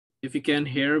if you can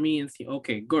hear me and see.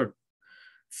 Okay, good.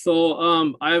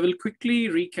 So I will quickly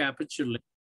recapitulate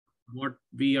what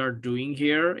we are doing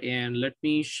here, and let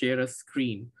me share a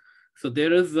screen. So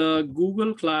there is a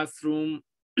Google Classroom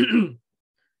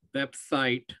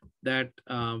website that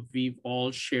we've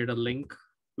all shared a link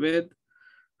with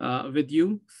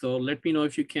you. So let me know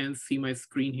if you can see my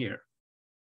screen here.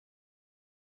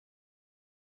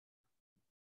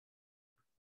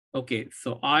 Okay,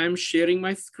 so I am sharing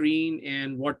my screen,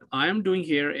 and what I am doing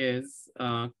here is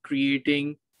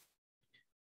creating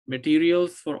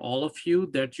materials for all of you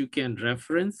that you can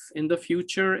reference in the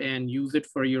future and use it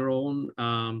for your own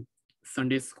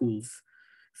Sunday schools.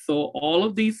 So all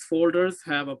of these folders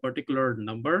have a particular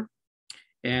number.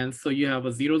 And so you have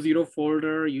a 00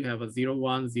 folder, you have a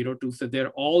 01, 02. So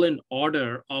they're all in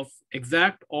order of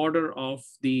exact order of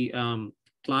the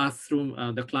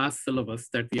classroom, the class syllabus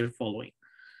that we are following.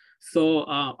 So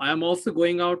I'm also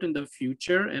going out in the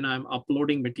future and I'm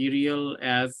uploading material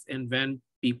as and when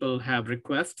people have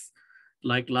requests.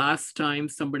 Like last time,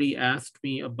 somebody asked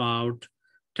me about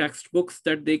textbooks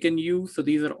that they can use. So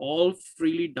these are all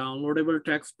freely downloadable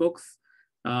textbooks.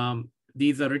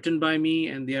 These are written by me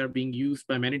and they are being used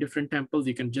by many different temples.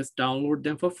 You can just download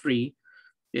them for free.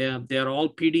 Yeah, they're all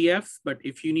PDFs, but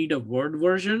if you need a Word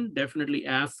version, definitely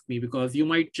ask me because you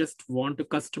might just want to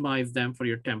customize them for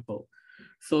your temple.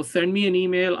 So send me an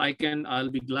email.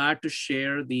 I'll be glad to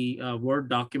share the Word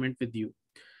document with you.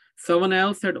 Someone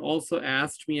else had also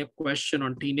asked me a question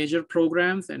on teenager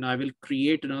programs, and I will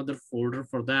create another folder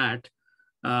for that,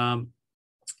 um,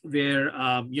 where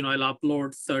I'll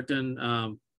upload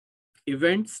certain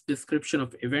events, description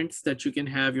of events that you can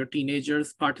have your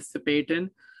teenagers participate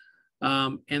in.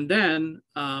 And then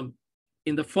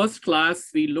in the first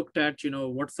class, we looked at,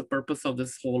 what's the purpose of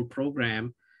this whole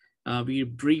program. We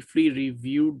briefly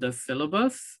reviewed the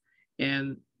syllabus,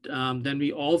 and then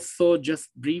we also just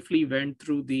briefly went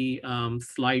through the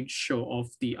slideshow of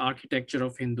the architecture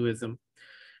of Hinduism.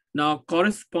 Now,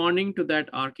 corresponding to that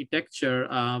architecture,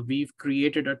 we've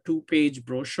created a 2-page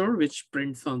brochure which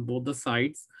prints on both the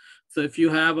sides. So if you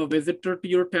have a visitor to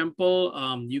your temple,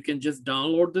 you can just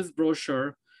download this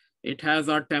brochure. It has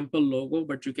our temple logo,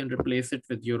 but you can replace it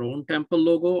with your own temple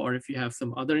logo, or if you have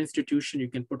some other institution, you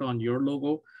can put on your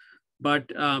logo.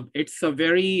 But it's a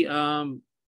very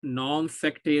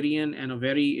non-sectarian and a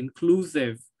very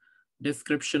inclusive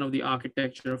description of the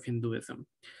architecture of Hinduism.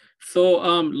 So,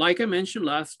 like I mentioned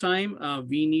last time,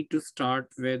 we need to start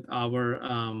with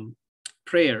our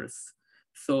prayers.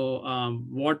 So,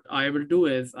 what I will do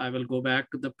is I will go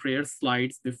back to the prayer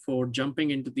slides before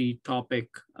jumping into the topic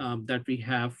that we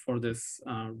have for this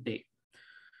day.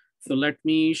 So, let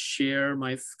me share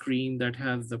my screen that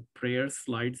has the prayer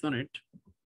slides on it.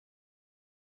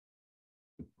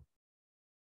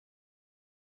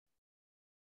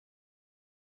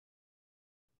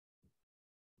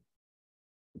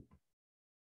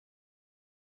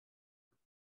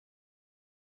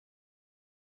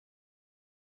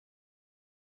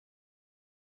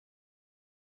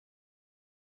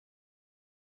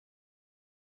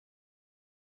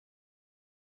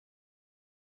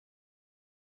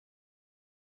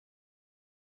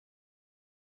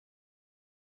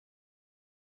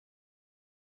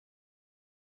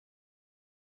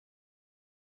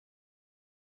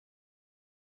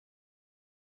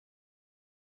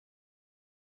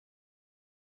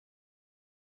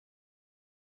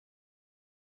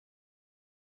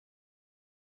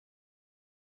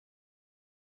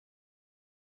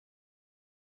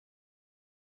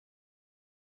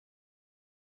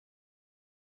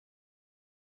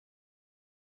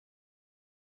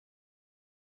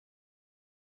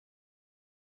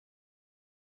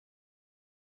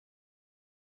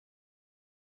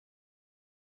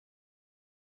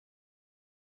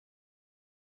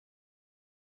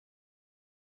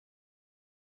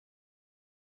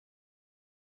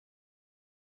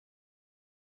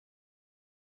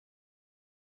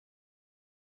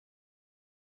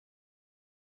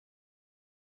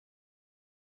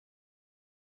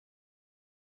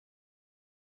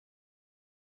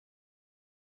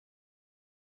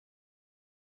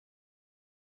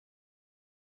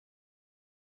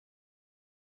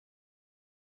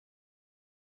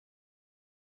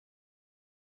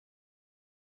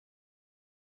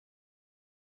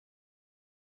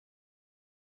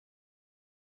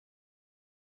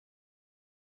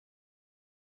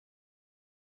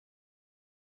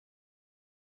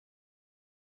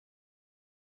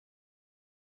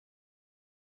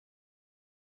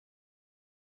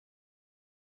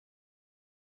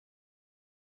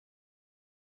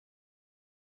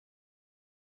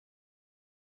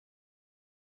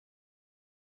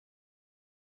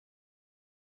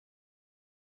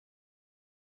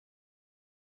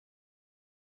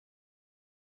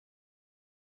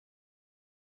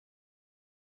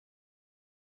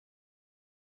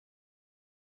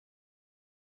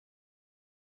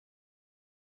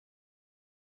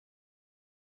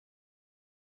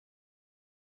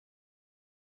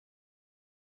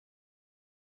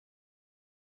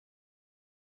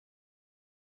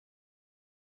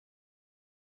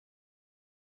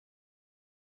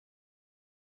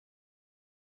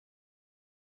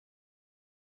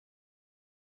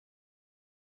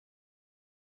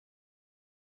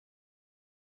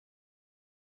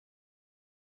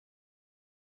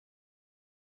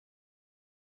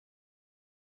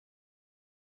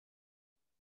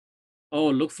 Oh,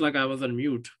 looks like I was on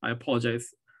mute. I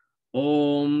apologize.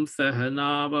 Om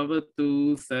Sahana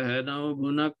Bhavatu Sahana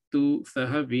Bhunaktu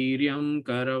Sahaviryam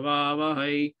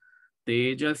Karavavahai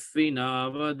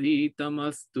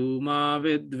Tejasvinavadhitamastu Ma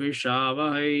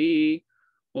Vidvishavahai.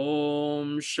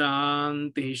 Om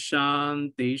Shanti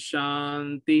Shanti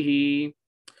Shanti.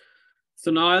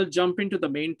 So now I'll jump into the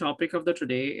main topic of the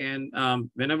today. And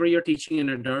whenever you're teaching an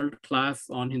adult class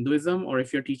on Hinduism, or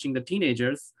if you're teaching the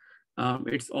teenagers,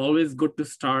 it's always good to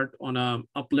start on a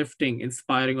uplifting,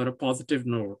 inspiring, or a positive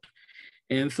note.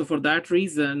 And so for that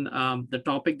reason, the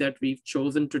topic that we've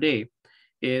chosen today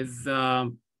is,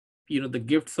 the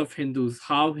gifts of Hindus,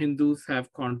 how Hindus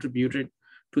have contributed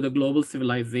to the global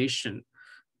civilization.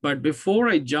 But before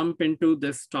I jump into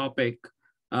this topic,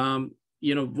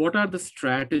 what are the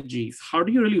strategies? How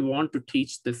do you really want to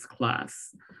teach this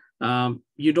class?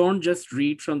 You don't just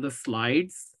read from the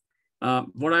slides.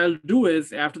 What I'll do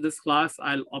is after this class,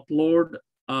 I'll upload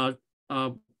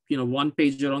one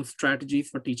pager on strategies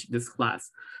for teaching this class.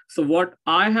 So what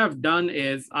I have done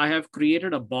is I have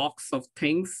created a box of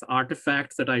things,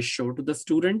 artifacts that I show to the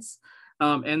students.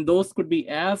 And those could be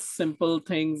as simple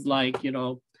things like,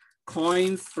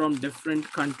 coins from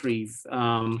different countries.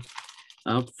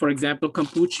 For example,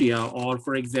 Kampuchea, or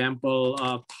for example,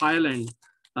 Thailand.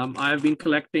 I've been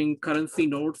collecting currency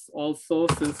notes also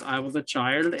since I was a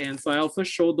child. And so I also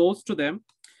show those to them.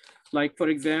 Like, for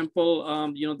example,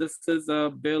 this is a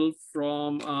bill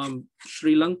from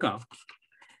Sri Lanka.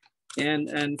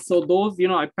 And so those,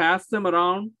 I pass them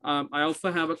around. I also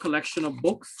have a collection of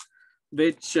books,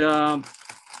 which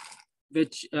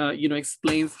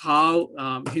explains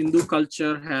how Hindu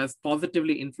culture has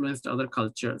positively influenced other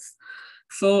cultures.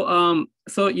 So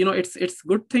it's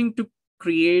good thing to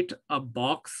create a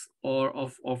box or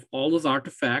of all those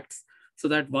artifacts, so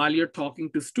that while you're talking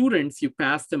to students, you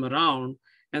pass them around,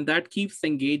 and that keeps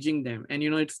engaging them. And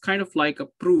it's kind of like a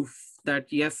proof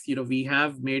that yes, we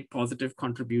have made positive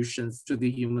contributions to the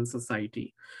human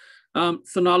society.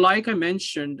 So now, like I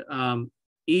mentioned,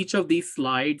 each of these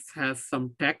slides has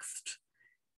some text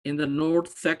in the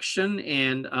notes section.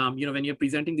 And when you're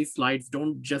presenting these slides,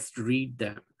 don't just read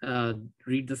them,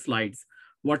 read the slides.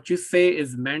 What you say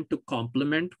is meant to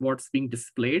complement what's being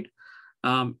displayed.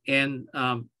 So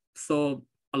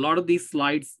a lot of these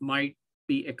slides might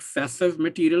be excessive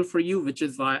material for you, which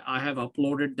is why I have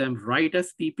uploaded them right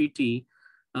as PPT.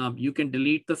 You can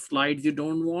delete the slides you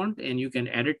don't want, and you can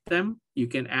edit them. You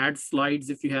can add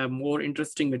slides if you have more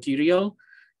interesting material.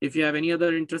 If you have any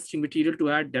other interesting material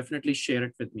to add, definitely share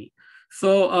it with me.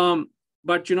 So,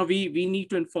 but we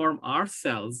need to inform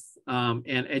ourselves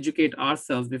and educate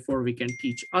ourselves before we can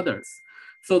teach others.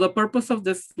 So the purpose of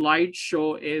this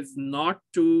slideshow is not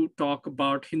to talk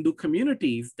about Hindu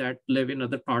communities that live in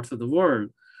other parts of the world,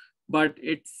 but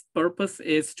its purpose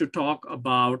is to talk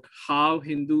about how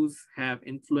Hindus have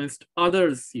influenced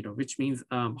others, which means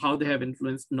how they have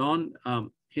influenced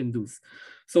non-Hindus.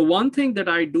 So one thing that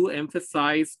I do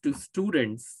emphasize to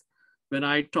students when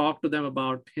I talk to them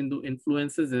about Hindu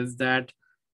influences is that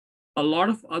a lot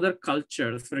of other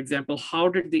cultures, for example, how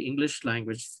did the English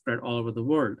language spread all over the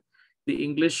world? The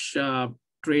English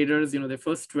traders, they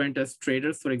first went as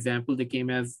traders. For example, they came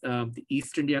as the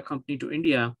East India Company to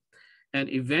India. And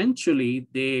eventually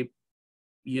they,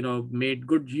 made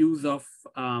good use of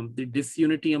the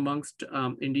disunity amongst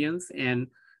Indians, and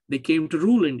they came to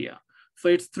rule India. So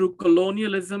it's through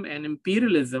colonialism and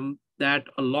imperialism that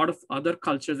a lot of other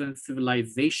cultures and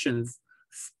civilizations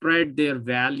spread their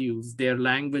values, their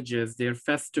languages, their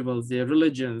festivals, their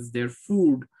religions, their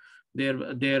food, their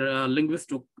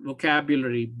linguistic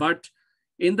vocabulary. But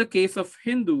in the case of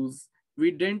Hindus,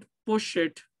 we didn't push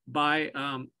it by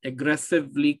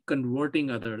aggressively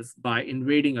converting others, by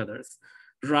invading others.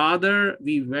 Rather,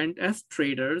 we went as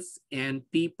traders, and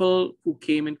people who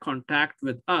came in contact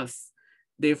with us,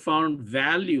 they found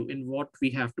value in what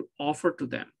we have to offer to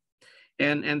them.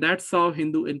 And that's how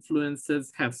Hindu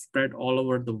influences have spread all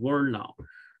over the world now.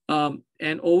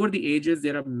 And over the ages,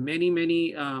 there are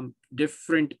many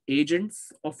different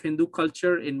agents of Hindu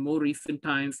culture. In more recent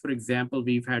times, for example,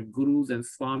 we've had gurus and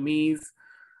swamis.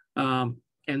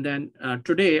 And then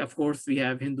today, of course, we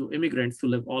have Hindu immigrants who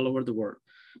live all over the world.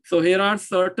 So here are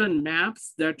certain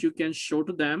maps that you can show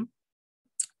to them.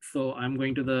 So I'm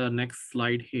going to the next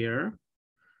slide here.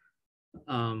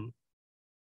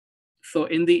 So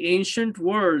in the ancient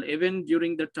world, even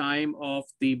during the time of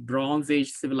the Bronze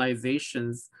Age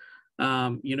civilizations,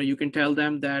 you can tell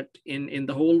them that in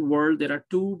the whole world, there are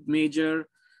two major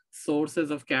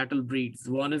sources of cattle breeds.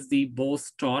 One is the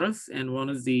Bos taurus, and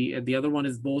the other one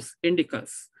is Bos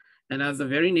indicus. And as the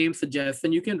very name suggests,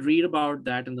 and you can read about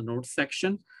that in the notes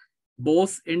section,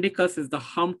 Bos indicus is the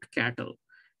humped cattle.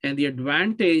 And the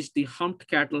advantage the humped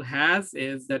cattle has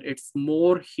is that it's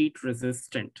more heat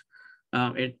resistant.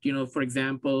 For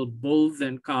example, bulls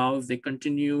and cows, they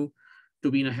continue to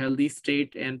be in a healthy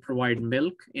state and provide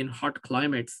milk in hot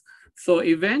climates. So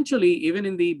eventually, even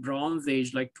in the Bronze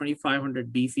Age, like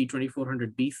 2500 BC,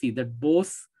 2400 BC, that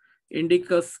Bos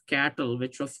indicus cattle,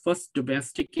 which was first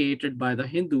domesticated by the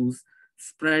Hindus,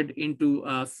 spread into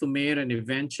Sumer and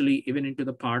eventually even into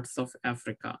the parts of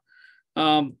Africa.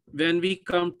 When we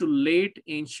come to late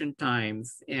ancient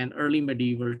times and early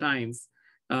medieval times,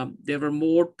 there were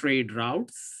more trade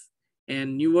routes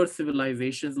and newer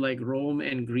civilizations like Rome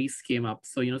and Greece came up.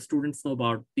 So, students know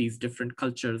about these different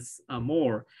cultures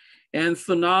more. And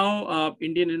so now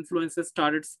Indian influences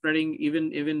started spreading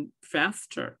even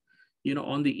faster.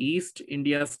 On the East,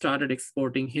 India started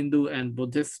exporting Hindu and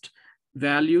Buddhist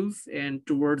values, and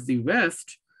towards the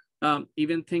West,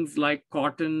 even things like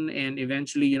cotton and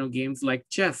eventually, games like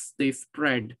chess, they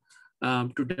spread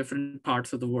to different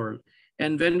parts of the world.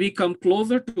 And when we come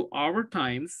closer to our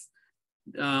times,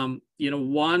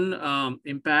 one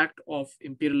impact of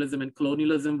imperialism and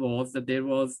colonialism was that there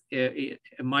was a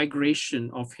migration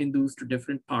of Hindus to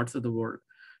different parts of the world.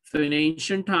 So in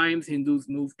ancient times, Hindus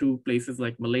moved to places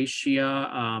like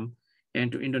Malaysia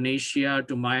and to Indonesia,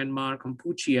 to Myanmar,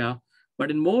 Kampuchea. But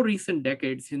in more recent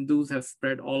decades, Hindus have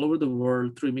spread all over the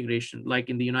world through immigration. Like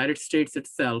in the United States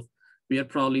itself, we are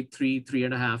probably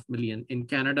 3.5 million. In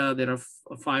Canada, there are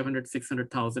 500,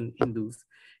 600,000 Hindus.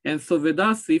 And so with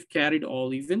us, we've carried all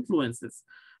these influences.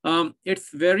 It's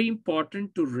very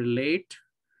important to relate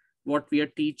what we are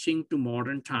teaching to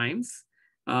modern times.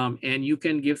 And you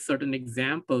can give certain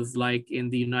examples, like in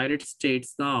the United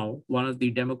States now, one of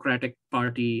the Democratic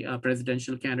Party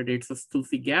presidential candidates is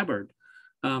Tulsi Gabbard.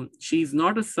 She's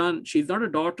not a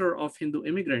daughter of Hindu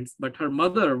immigrants, but her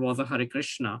mother was a Hare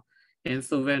Krishna. And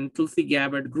so when Tulsi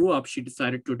Gabbard grew up, she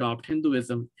decided to adopt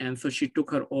Hinduism. And so she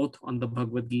took her oath on the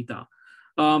Bhagavad Gita.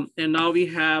 And now we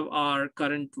have our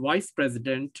current vice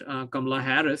president, Kamala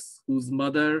Harris, whose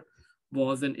mother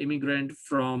was an immigrant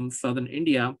from Southern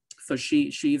India. So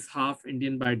she's half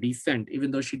Indian by descent, even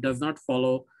though she does not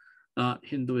follow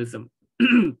Hinduism.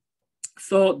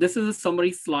 So this is a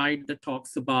summary slide that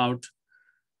talks about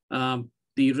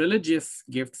the religious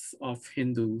gifts of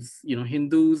Hindus.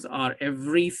 Hindus are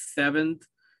every seventh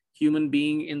human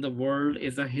being in the world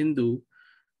is a Hindu.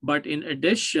 But in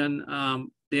addition,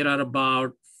 there are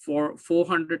about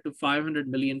 400 to 500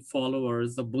 million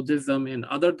followers of Buddhism and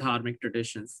other dharmic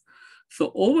traditions.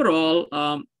 So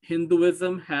overall,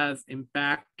 Hinduism has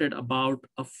impacted about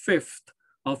a fifth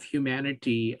of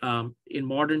humanity in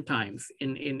modern times.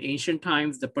 In ancient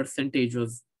times, the percentage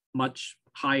was much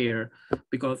higher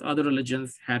because other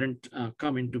religions hadn't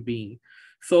come into being.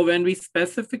 So when we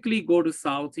specifically go to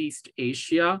Southeast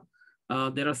Asia,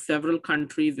 there are several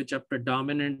countries which are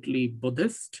predominantly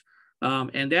Buddhist,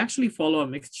 and they actually follow a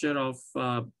mixture of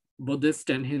Buddhist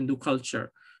and Hindu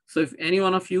culture. So if any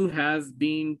one of you has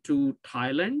been to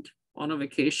Thailand on a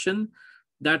vacation,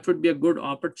 that would be a good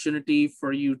opportunity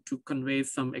for you to convey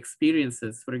some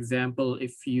experiences. For example,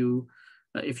 if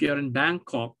you're in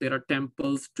Bangkok, there are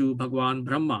temples to Bhagwan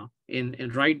Brahma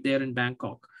in right there in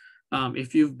Bangkok.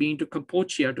 If you've been to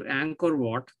Kampuchea, to Angkor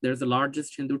Wat, there's the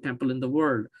largest Hindu temple in the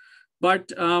world.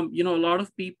 But, a lot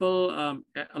of people,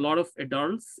 a lot of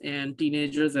adults and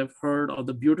teenagers have heard of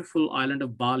the beautiful island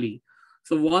of Bali.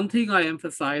 So one thing I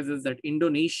emphasize is that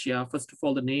Indonesia, first of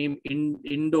all, the name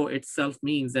Indo itself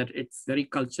means that it's very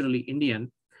culturally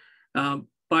Indian.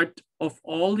 But of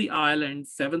all the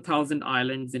islands, 7,000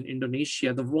 islands in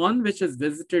Indonesia, the one which is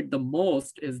visited the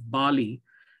most is Bali.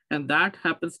 And that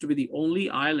happens to be the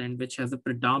only island which has a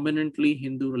predominantly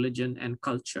Hindu religion and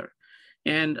culture.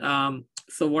 And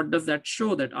so what does that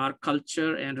show? That our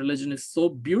culture and religion is so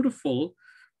beautiful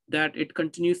that it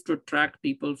continues to attract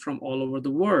people from all over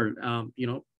the world.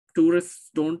 Tourists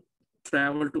don't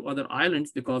travel to other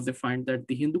islands because they find that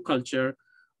the Hindu culture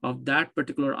of that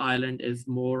particular island is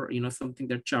more, something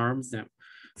that charms them.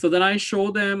 So then I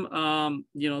show them,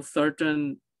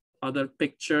 certain other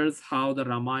pictures, how the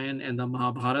Ramayana and the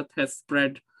Mahabharata has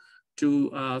spread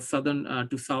to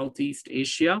to Southeast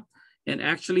Asia. And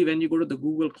actually, when you go to the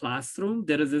Google Classroom,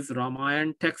 there is this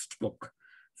Ramayana textbook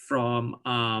from,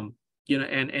 and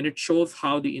it shows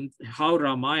how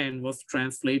Ramayana was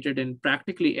translated in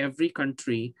practically every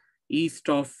country east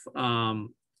of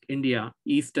India,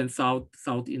 east and south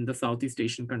in the Southeast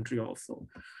Asian country also.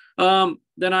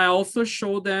 Then I also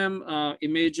show them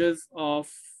images of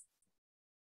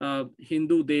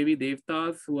Hindu Devi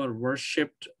Devtas who are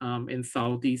worshipped in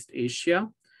Southeast Asia.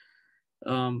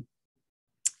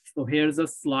 So here's a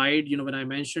slide, when I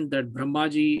mentioned that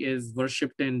Brahmaji is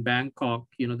worshipped in Bangkok,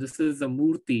 this is a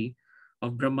murti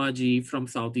of Brahmaji from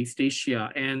Southeast Asia.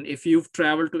 And if you've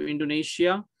traveled to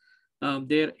Indonesia,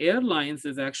 their airlines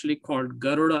is actually called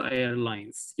Garuda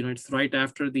Airlines. It's right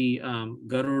after the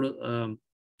Garuda,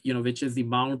 which is the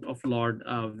mount of Lord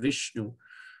Vishnu.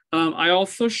 I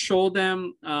also show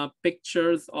them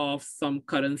pictures of some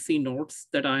currency notes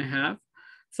that I have.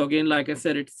 So again, like I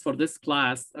said, it's for this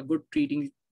class, a good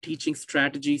teaching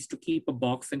strategies to keep a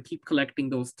box and keep collecting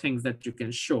those things that you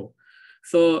can show.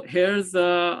 So here's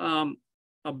a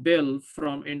bill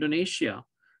from Indonesia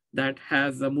that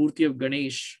has a Murti of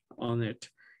Ganesh on it.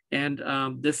 And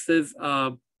this is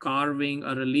a carving,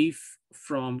 a relief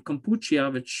from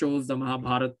Kampuchea, which shows the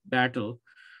Mahabharat battle.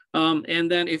 And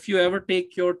then if you ever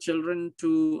take your children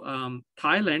to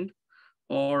Thailand,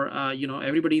 or,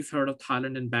 everybody's heard of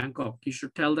Thailand and Bangkok, you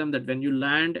should tell them that when you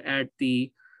land at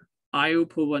the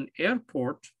Ayuphawan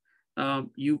airport,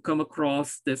 you come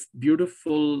across this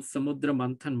beautiful Samudra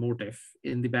Manthan motif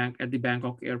at the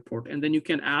Bangkok airport. And then you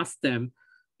can ask them,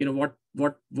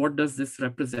 what does this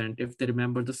represent, if they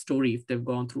remember the story, if they've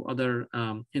gone through other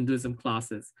Hinduism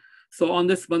classes. So on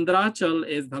this Mandarachal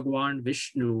is Bhagwan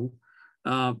Vishnu,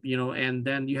 and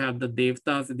then you have the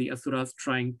Devtas and the Asuras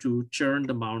trying to churn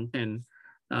the mountain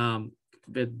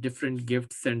with different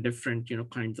gifts and different,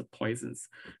 kinds of poisons.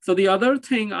 So the other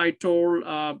thing I told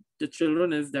the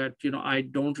children is that, I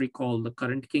don't recall the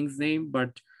current king's name,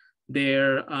 but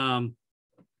their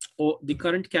the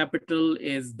current capital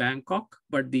is Bangkok,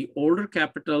 but the older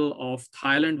capital of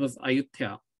Thailand was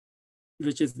Ayutthaya,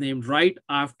 which is named right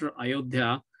after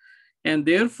Ayodhya. And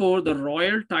therefore, the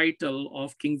royal title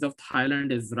of kings of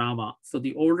Thailand is Rama. So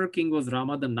the older king was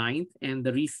Rama the 9th, and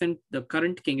the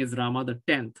current king is Rama the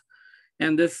 10th.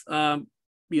 And this,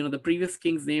 the previous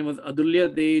king's name was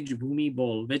Adulya Tej Bhumi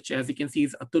Bol, which, as you can see,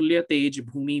 is Atulya Tej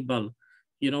Bhumi Bal,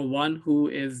 one who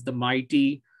is the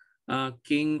mighty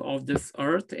king of this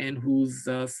earth and whose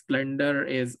splendor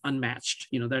is unmatched.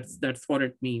 That's what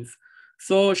it means.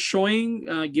 So showing,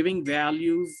 giving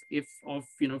values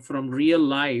from real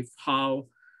life, how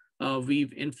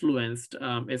we've influenced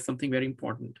is something very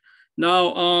important.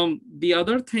 Now, the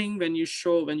other thing when you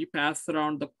pass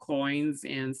around the coins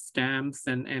and stamps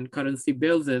and currency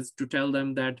bills is to tell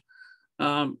them that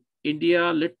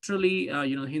India literally,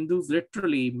 Hindus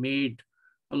literally made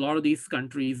a lot of these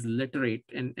countries literate.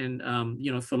 And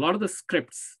so a lot of the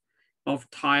scripts of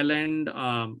Thailand,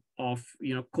 of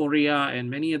Korea, and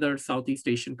many other Southeast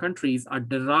Asian countries are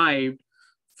derived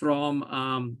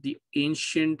from the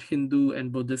ancient Hindu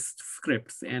and Buddhist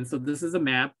scripts. And so this is a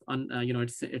map on,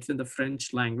 it's in the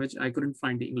French language. I couldn't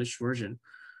find the English version,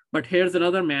 but here's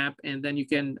another map. And then you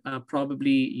can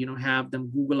probably, have them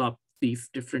Google up these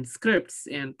different scripts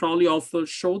and probably also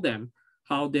show them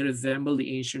how they resemble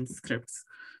the ancient scripts.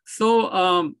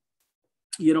 So,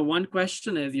 one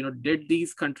question is, did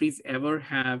these countries ever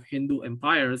have Hindu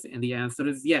empires? And the answer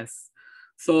is yes.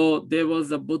 So there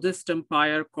was a Buddhist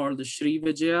empire called the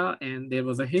Srivijaya, and there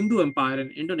was a Hindu empire in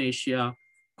Indonesia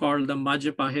called the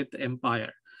Majapahit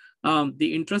Empire.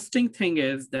 The interesting thing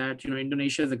is that,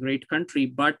 Indonesia is a great country,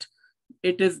 but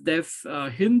it is this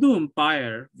Hindu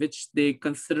empire which they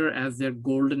consider as their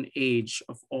golden age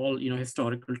of all,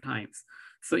 historical times.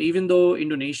 So even though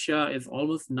Indonesia is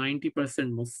almost 90%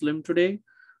 Muslim today,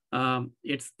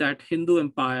 it's that Hindu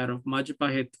empire of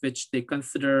Majapahit which they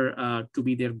consider to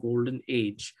be their golden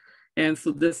age. And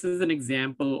so this is an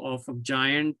example of a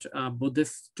giant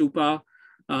Buddhist stupa.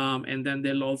 And then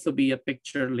there'll also be a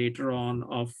picture later on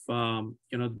of, a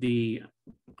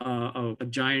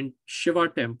giant Shiva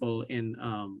temple in,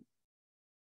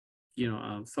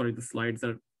 sorry, the slides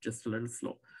are just a little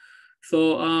slow.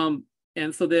 So,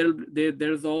 and so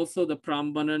there's also the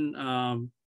Prambanan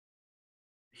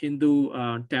Hindu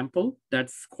temple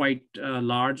that's quite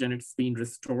large, and it's been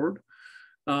restored.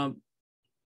 So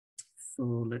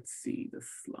let's see the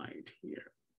slide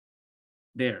here.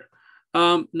 There.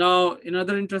 Now,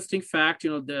 another interesting fact,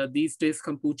 these days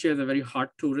Kampuchea is a very hot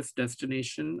tourist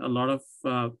destination. A lot of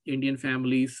Indian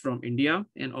families from India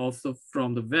and also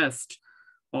from the West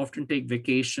often take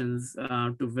vacations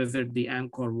to visit the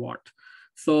Angkor Wat.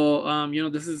 So,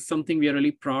 this is something we are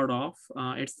really proud of.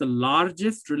 It's the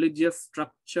largest religious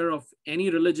structure of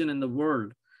any religion in the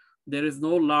world. There is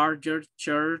no larger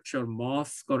church or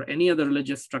mosque or any other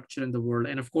religious structure in the world.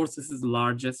 And of course, this is the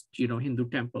largest, Hindu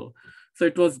temple. So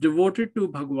it was devoted to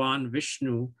Bhagwan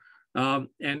Vishnu. And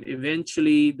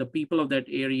eventually the people of that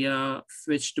area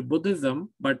switched to Buddhism,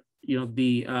 but,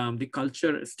 the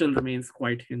culture still remains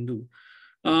quite Hindu.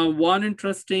 One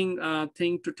interesting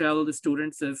thing to tell the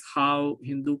students is how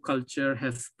Hindu culture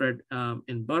has spread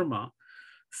in Burma.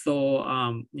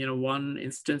 So, one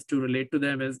instance to relate to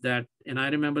them is that, and I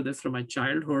remember this from my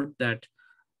childhood, that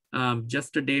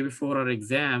just a day before our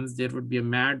exams, there would be a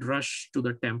mad rush to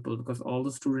the temple because all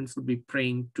the students would be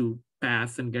praying to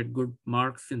pass and get good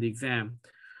marks in the exam.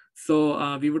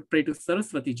 So we would pray to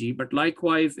Saraswati ji, but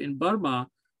likewise in Burma,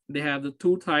 they have the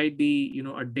Thuthaidi,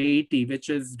 a deity which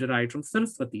is derived from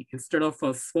Saraswati. Instead of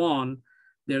a swan,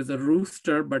 there's a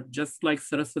rooster, but just like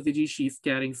Saraswati ji, she's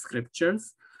carrying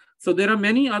scriptures. So there are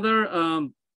many other,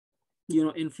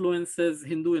 influences,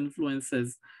 Hindu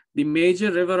influences. The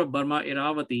major river of Burma,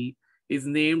 Irrawaddy, is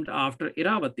named after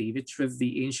Irrawaddy, which was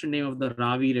the ancient name of the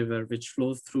Ravi River, which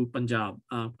flows through Punjab,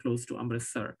 close to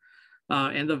Amritsar.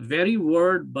 And the very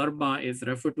word Burma is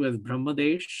referred to as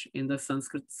Brahmadesh in the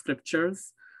Sanskrit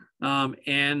scriptures. One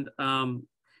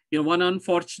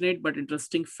unfortunate but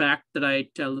interesting fact that I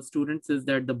tell the students is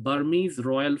that the Burmese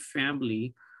royal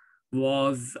family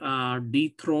was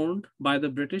dethroned by the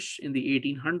British in the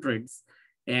 1800s.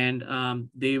 And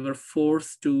they were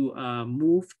forced to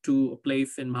move to a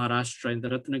place in Maharashtra in the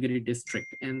Ratnagiri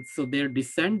district. And so their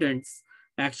descendants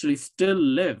actually still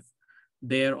live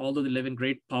there, although they live in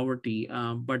great poverty.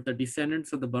 But the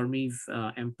descendants of the Burmese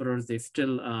emperors, they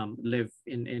still live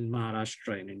in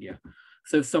Maharashtra in India.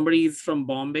 So if somebody is from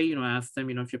Bombay, ask them,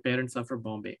 if your parents are from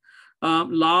Bombay.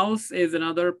 Laos is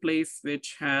another place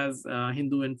which has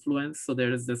Hindu influence. So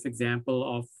there is this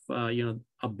example of,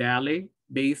 a ballet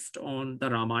based on the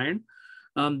Ramayana.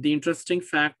 The interesting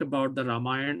fact about the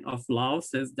Ramayana of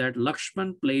Laos is that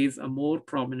Lakshman plays a more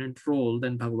prominent role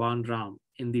than Bhagwan Ram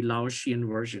in the Laotian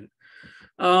version.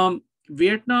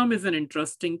 Vietnam is an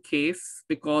interesting case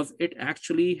because it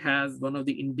actually has one of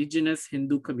the indigenous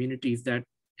Hindu communities that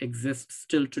exist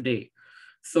still today.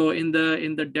 So in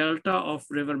the delta of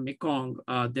River Mekong,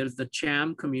 there's the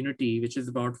Cham community, which is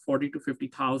about 40 to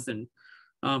 50,000,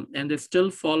 and they still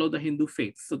follow the Hindu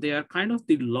faith. So they are kind of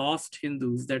the lost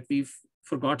Hindus that we've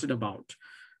forgotten about.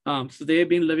 So they've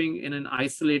been living in an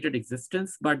isolated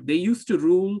existence, but they used to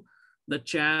rule the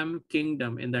Cham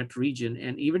kingdom in that region.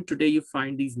 And even today you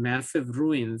find these massive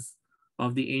ruins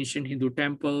of the ancient Hindu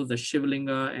temples, the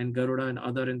Shivlinga and Garuda and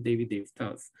other and Devi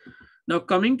Devtas. Now,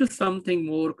 coming to something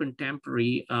more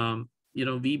contemporary,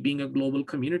 we being a global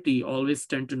community always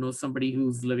tend to know somebody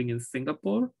who's living in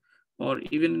Singapore or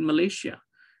even in Malaysia.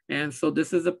 And so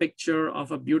this is a picture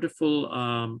of a beautiful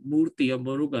Murti of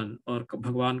Murugan or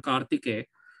Bhagwan Kartike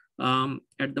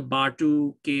at the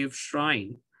Batu Cave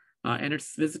Shrine. And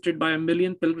it's visited by 1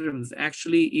 million pilgrims.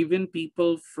 Actually, even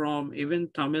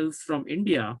Tamils from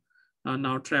India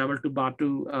now travel to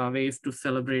Batu ways to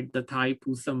celebrate the Thai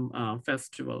Pusam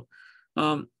festival.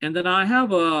 And then I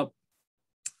have a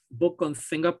book on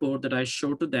Singapore that I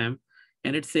show to them,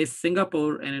 and it says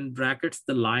Singapore and in brackets,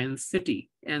 the Lion City.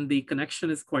 And the connection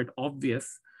is quite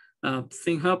obvious.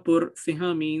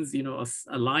 Singha means,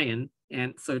 a lion,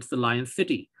 and so it's the Lion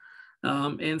City. We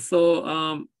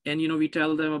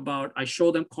tell them about, I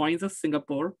show them coins of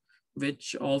Singapore,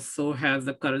 which also has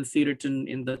the currency written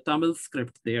in the Tamil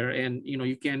script there. And,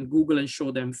 you can Google and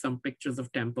show them some pictures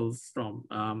of temples from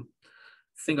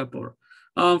Singapore.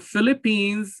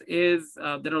 Philippines is,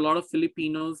 there are a lot of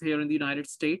Filipinos here in the United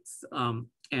States.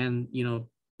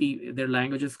 Their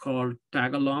language is called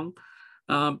Tagalog.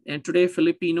 And today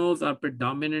Filipinos are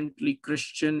predominantly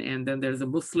Christian, and then there's a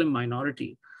Muslim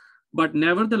minority. But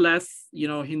nevertheless,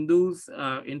 Hindus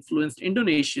influenced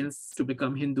Indonesians to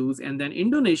become Hindus, and then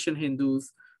Indonesian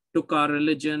Hindus took our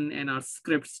religion and our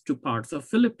scripts to parts of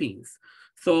Philippines.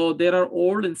 So there are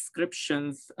old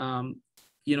inscriptions,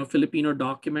 Filipino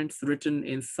documents written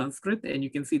in Sanskrit, and you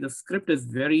can see the script is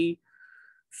very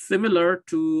similar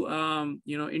to,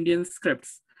 Indian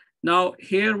scripts. Now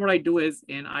here what I do is,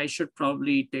 and I should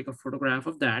probably take a photograph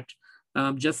of that,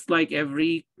 just like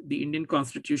the Indian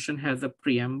Constitution has a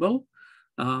preamble,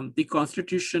 the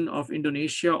Constitution of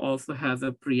Indonesia also has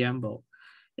a preamble.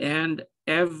 And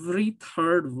every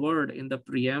third word in the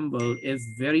preamble is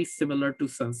very similar to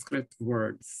Sanskrit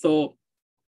words. So,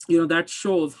 that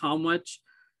shows how much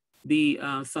the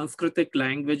Sanskritic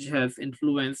language has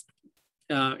influenced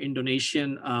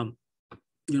Indonesian,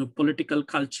 political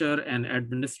culture and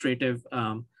administrative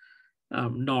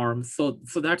norms. So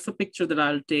that's a picture that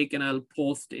I'll take and I'll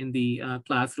post in the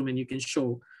classroom, and you can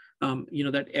show,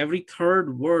 that every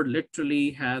third word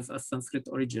literally has a Sanskrit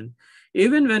origin.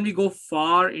 Even when we go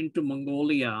far into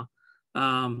Mongolia,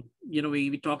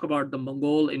 we talk about the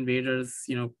Mongol invaders,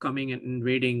 coming and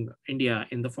invading India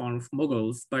in the form of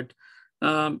Mughals. But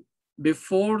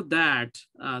before that,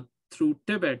 through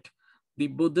Tibet, the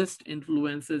Buddhist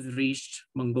influences reached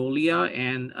Mongolia,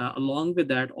 and along with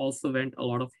that also went a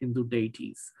lot of Hindu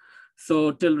deities.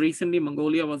 So till recently,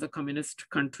 Mongolia was a communist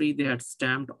country. They had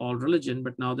stamped all religion,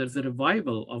 but now there's a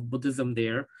revival of Buddhism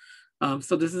there.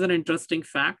 So this is an interesting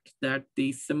fact that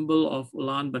the symbol of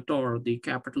Ulaanbaatar, the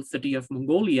capital city of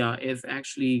Mongolia, is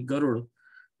actually Garud,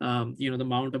 the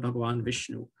mount of Bhagwan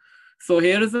Vishnu. So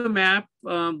here is a map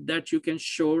that you can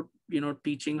show,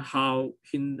 teaching how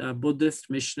Buddhist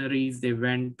missionaries, they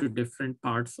went to different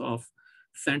parts of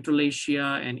Central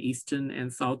Asia and Eastern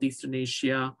and Southeastern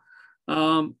Asia.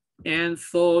 And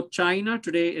so China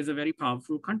today is a very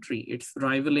powerful country. It's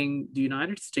rivaling the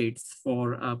United States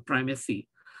for primacy.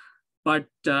 But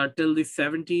till the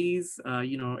 70s,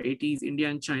 80s, India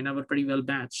and China were pretty well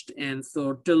matched. And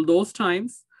so till those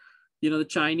times, the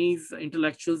Chinese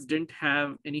intellectuals didn't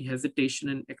have any hesitation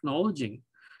in acknowledging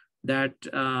that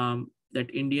that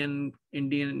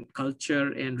Indian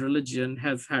culture and religion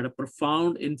has had a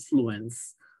profound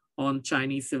influence on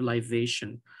Chinese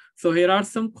civilization. So here are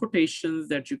some quotations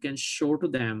that you can show to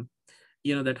them,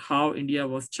 that how India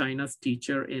was China's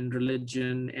teacher in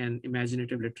religion and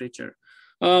imaginative literature.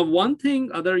 One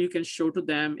thing other you can show to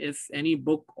them is any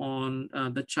book on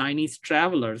the Chinese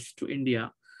travelers to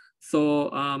India.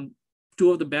 So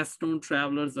two of the best known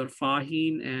travelers are Fa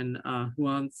Hin and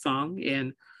Huansang.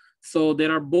 And so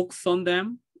there are books on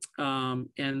them.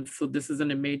 And so this is an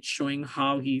image showing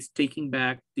how he's taking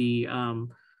back the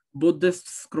Buddhist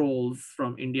scrolls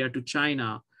from India to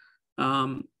China.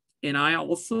 And I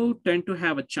also tend to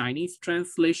have a Chinese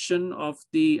translation of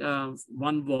the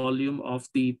one volume of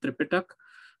the Tripitak.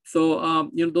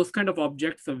 So, those kind of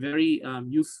objects are very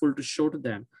useful to show to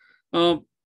them.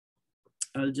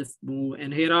 I'll just move.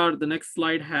 And here are, the next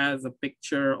slide has a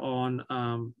picture on,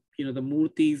 the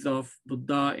murtis of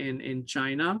Buddha in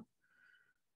China.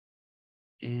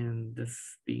 And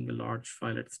this being a large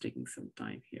file, it's taking some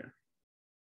time here.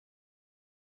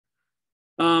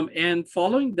 And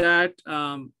following that,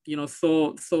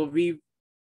 so we,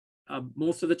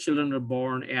 most of the children were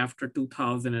born after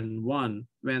 2001,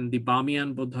 when the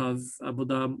Bamiyan Buddha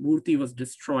Murti was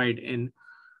destroyed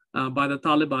by the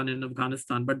Taliban in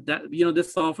Afghanistan. But that,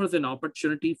 this offers an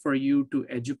opportunity for you to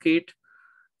educate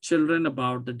children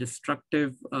about the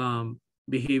destructive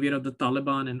behavior of the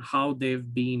Taliban and how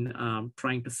they've been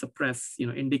trying to suppress,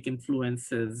 Indic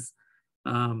influences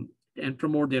and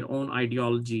promote their own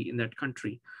ideology in that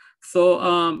country.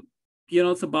 So,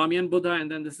 it's a Bamiyan Buddha,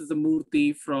 and then this is a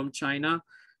Murti from China.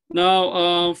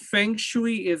 Now, Feng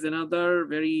Shui is another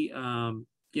very, an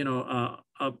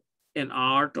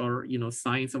art or,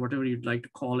 science or whatever you'd like to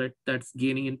call it, that's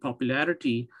gaining in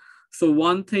popularity. So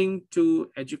one thing to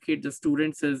educate the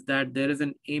students is that there is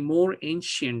a more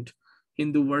ancient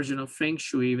Hindu version of Feng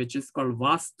Shui, which is called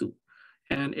Vastu.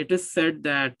 And it is said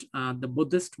that the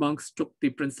Buddhist monks took the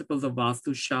principles of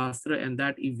Vastu Shastra and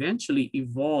that eventually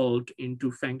evolved into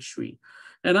Feng Shui.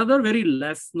 Another very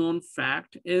less known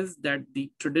fact is that the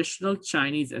traditional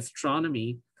Chinese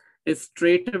astronomy is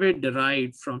straightaway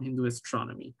derived from Hindu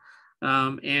astronomy.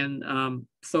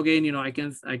 So again, I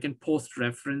can post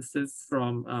references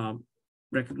from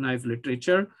recognized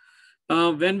literature.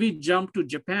 When we jump to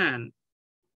Japan,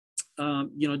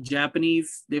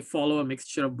 Japanese, they follow a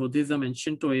mixture of Buddhism and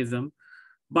Shintoism,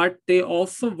 but they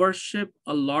also worship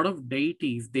a lot of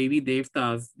deities, Devi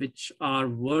Devtas, which are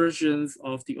versions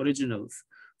of the originals.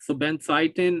 So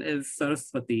Benzaiten is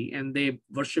Saraswati, and they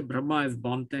worship Brahma as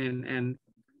Bonten and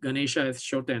Ganesha as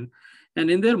Shoten.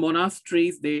 And in their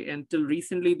monasteries, until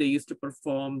recently, they used to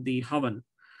perform the Havan.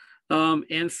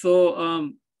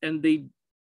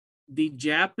 The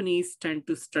Japanese tend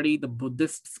to study the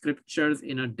Buddhist scriptures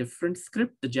in a different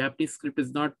script. The Japanese script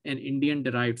is not an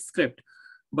Indian-derived script.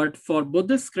 But for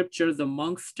Buddhist scriptures, the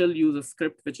monks still use a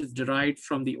script which is derived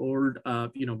from the old,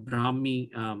 Brahmi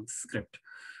script.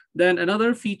 Then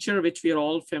another feature which we are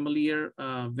all familiar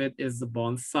with is the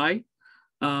bonsai.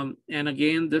 And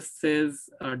again, this is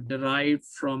derived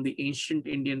from the ancient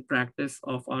Indian practice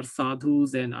of our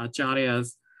sadhus and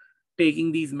acharyas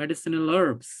taking these medicinal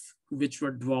herbs, which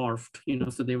were dwarfed,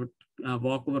 so they would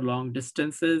walk over long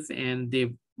distances and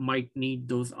they might need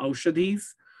those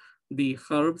aushadhis, the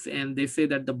herbs, and they say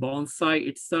that the bonsai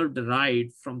itself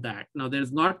derived from that. Now,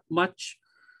 there's not much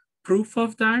proof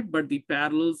of that, but the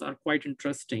parallels are quite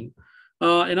interesting.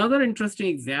 Another interesting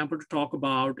example to talk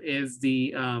about is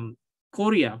the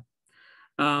Korea.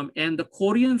 And the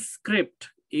Korean script,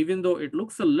 even though it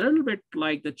looks a little bit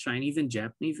like the Chinese and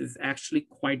Japanese, is actually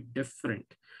quite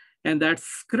different. And that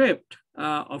script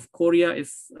of Korea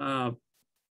is,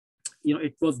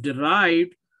 it was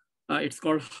derived, it's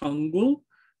called Hangul.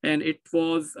 And it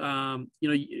was,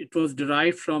 it was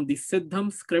derived from the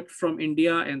Siddham script from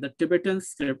India and the Tibetan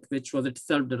script, which was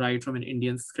itself derived from an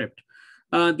Indian script.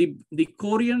 The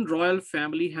Korean royal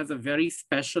family has a very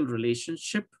special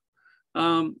relationship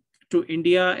to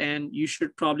India, and you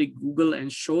should probably Google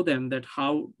and show them that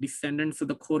how descendants of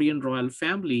the Korean royal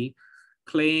family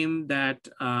claim that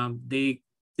they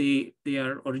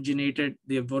have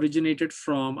originated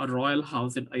from a royal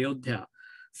house in Ayodhya.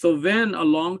 So when a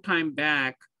long time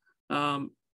back,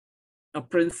 um, a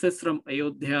princess from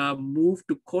Ayodhya moved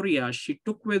to Korea, she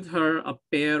took with her a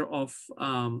pair of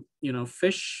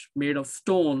fish made of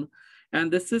stone, and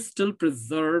this is still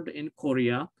preserved in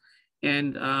Korea.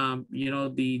 And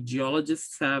the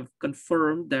geologists have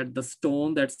confirmed that the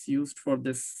stone that's used for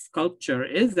this sculpture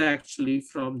is actually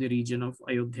from the region of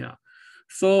Ayodhya.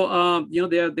 So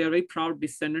they are very proud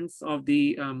descendants of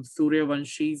the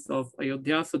Suryavanshis of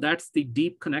Ayodhya. So that's the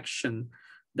deep connection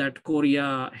that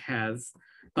Korea has.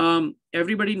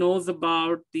 Everybody knows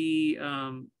about the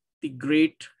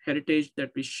great heritage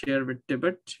that we share with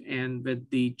Tibet and with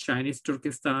the Chinese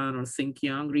Turkestan or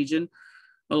Xinjiang region.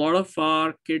 A lot of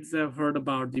our kids have heard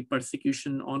about the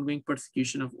ongoing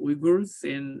persecution of Uyghurs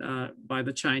by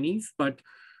the Chinese, but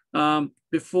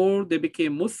before they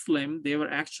became Muslim, they were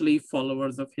actually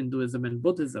followers of Hinduism and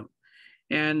Buddhism.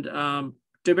 And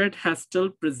Tibet has still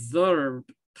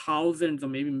preserved thousands or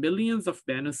maybe millions of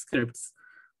manuscripts.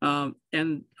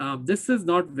 This is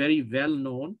not very well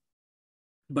known,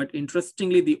 but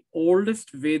interestingly, the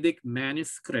oldest Vedic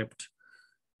manuscript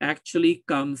actually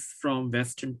comes from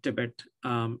Western Tibet.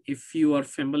 If you are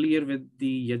familiar with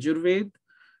the Yajurved,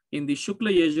 in the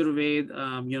Shukla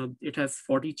Yajurved, it has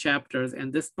 40 chapters,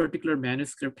 and this particular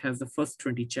manuscript has the first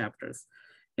 20 chapters.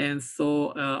 And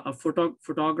so a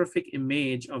photographic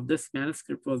image of this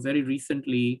manuscript was very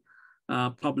recently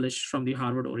published from the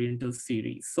Harvard Oriental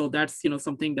series. So that's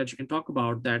something that you can talk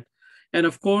about that. And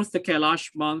of course, the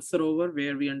Kailash Mansarovar,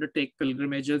 where we undertake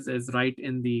pilgrimages, is right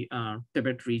in the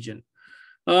Tibet region.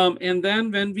 And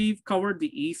then when we've covered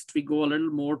the East, we go a little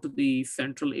more to the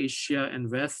Central Asia and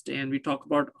West, and we talk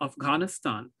about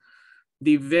Afghanistan.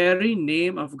 The very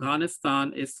name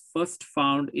Afghanistan is first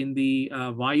found in the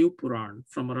Vayu Puran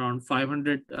from around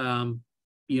 500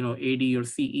 AD or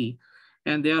CE,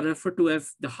 and they are referred to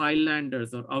as the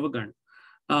Highlanders or Avagan.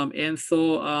 And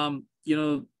so,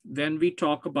 when we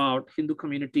talk about Hindu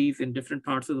communities in different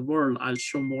parts of the world, I'll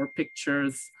show more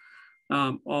pictures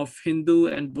of Hindu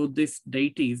and Buddhist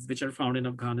deities which are found in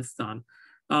Afghanistan.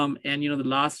 And the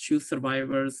last few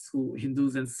survivors,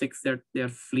 Hindus and Sikhs, they're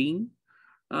fleeing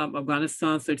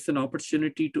Afghanistan. So it's an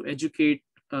opportunity to educate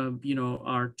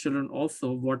our children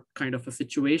also what kind of a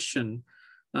situation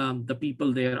the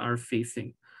people there are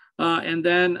facing. And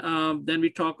then we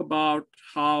talk about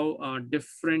how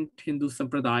different Hindu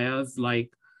sampradayas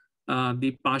like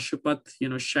the Pashupat,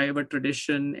 Shaiva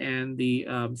tradition, and the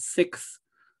Sikhs,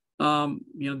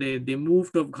 they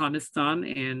moved to Afghanistan.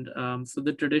 And so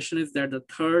the tradition is that the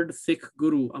third Sikh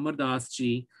Guru, Amar Das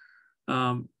Ji,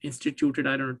 instituted,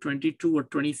 22 or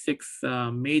 26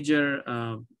 major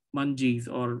manjis,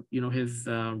 or, his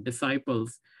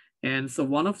disciples. And so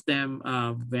one of them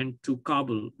went to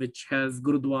Kabul, which has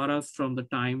gurudwaras from the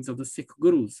times of the Sikh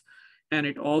Gurus. And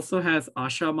it also has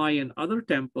Ashamai and other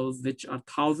temples, which are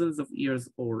thousands of years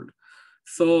old.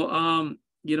 So,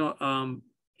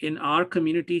 in our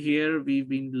community here, we've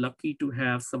been lucky to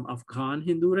have some Afghan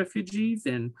Hindu refugees.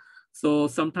 And so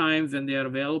sometimes when they are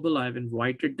available, I've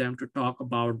invited them to talk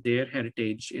about their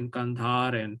heritage in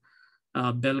Kandahar and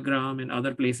Belgram and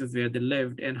other places where they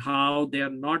lived, and how they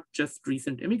are not just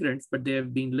recent immigrants, but they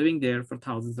have been living there for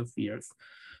thousands of years.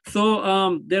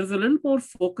 So there's a little more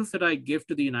focus that I give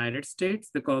to the United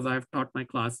States because I've taught my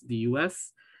class in the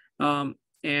US.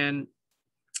 And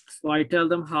so I tell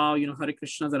them how, Hare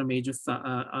Krishnas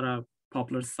are a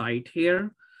popular site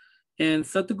here. And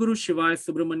Satguru Shivaya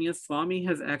Subramania Swami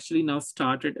has actually now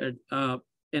started an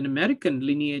American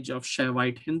lineage of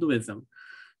Shaivite Hinduism.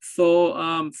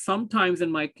 So sometimes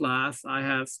in my class, I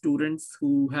have students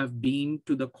who have been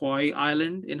to the Kauai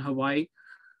Island in Hawaii,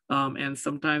 and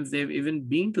sometimes they've even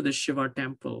been to the Shiva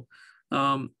temple.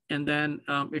 And then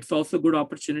it's also a good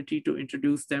opportunity to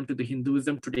introduce them to the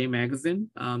Hinduism Today magazine,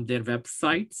 their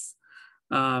websites.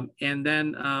 And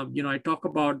then, I talk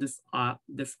about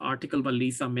this article by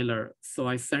Lisa Miller. So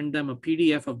I send them a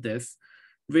PDF of this,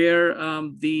 where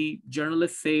the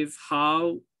journalist says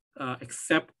how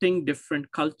accepting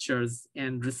different cultures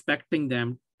and respecting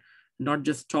them, not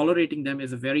just tolerating them,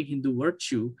 is a very Hindu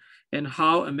virtue, and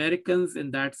how Americans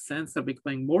in that sense are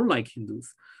becoming more like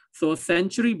Hindus. So a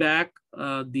century back,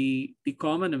 the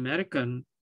common American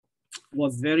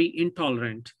was very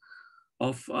intolerant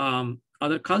of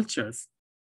other cultures.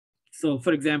 So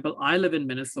for example, I live in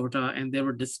Minnesota and there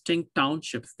were distinct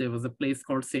townships. There was a place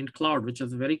called St. Cloud, which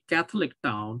is a very Catholic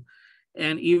town.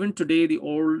 And even today, the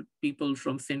old people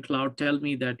from St. Cloud tell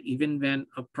me that even when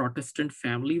a Protestant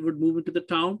family would move into the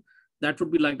town, that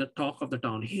would be like the talk of the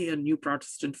town. Hey, a new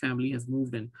Protestant family has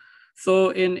moved in. So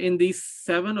in these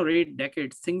 7 or 8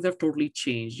 decades, things have totally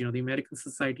changed. You know, the American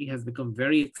society has become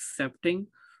very accepting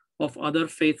of other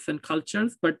faiths and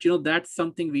cultures, but you know, that's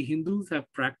something we Hindus have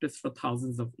practiced for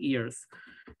thousands of years.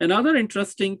 Another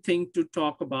interesting thing to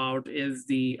talk about is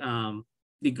the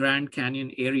Grand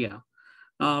Canyon area,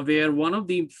 where one of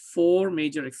the 4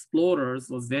 major explorers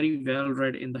was very well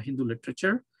read in the Hindu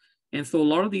literature. And so a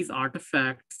lot of these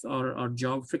artifacts or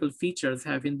geographical features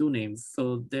have Hindu names.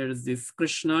 So there's this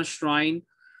Krishna shrine.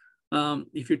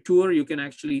 If you tour, you can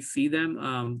actually see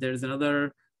them. There's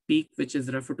another peak which is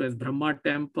referred to as Brahma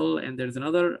Temple, and there's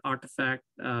another artifact,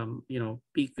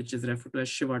 peak which is referred to as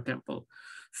Shiva Temple.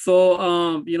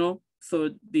 So, so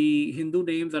the Hindu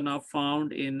names are now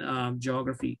found in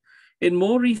geography. In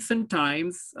more recent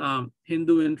times,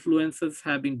 Hindu influences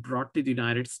have been brought to the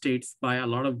United States by a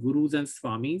lot of gurus and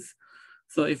swamis.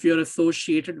 So if you're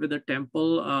associated with a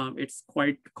temple, it's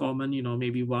quite common, you know,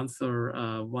 maybe once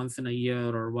in a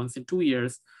year or once in 2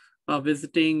 years,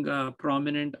 visiting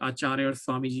prominent Acharya or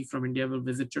Swamiji from India will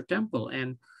visit your temple.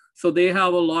 And so they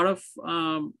have a lot of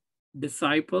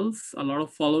disciples, a lot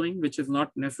of following, which is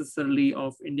not necessarily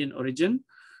of Indian origin.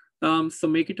 So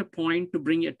make it a point to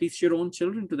bring at least your own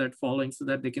children to that following so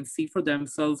that they can see for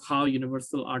themselves how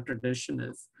universal our tradition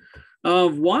is.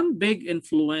 One big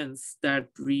influence that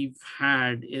we've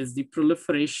had is the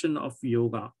proliferation of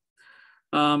yoga.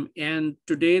 And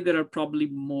today there are probably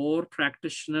more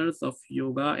practitioners of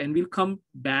yoga, and we'll come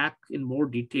back in more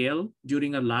detail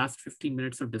during our last 15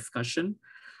 minutes of discussion.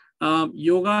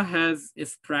 Yoga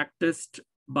is practiced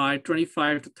by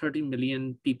 25 to 30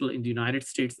 million people in the United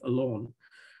States alone.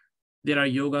 There are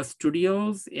yoga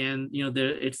studios, and you know,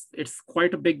 it's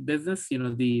quite a big business. You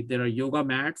know, there are yoga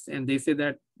mats, and they say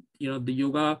that, you know, the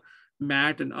yoga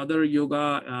mat and other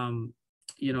yoga,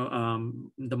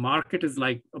 the market is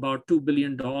like about $2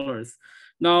 billion.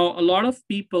 Now, a lot of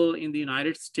people in the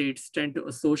United States tend to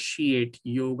associate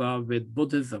yoga with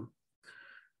Buddhism.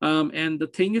 And the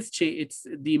thing is,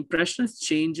 the impression is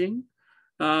changing,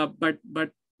 but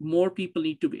more people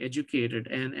need to be educated.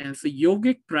 And so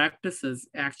yogic practices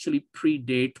actually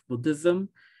predate Buddhism.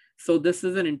 So this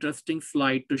is an interesting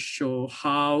slide to show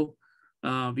how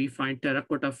we find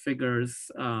terracotta figures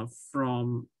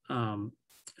from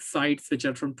sites which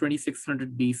are from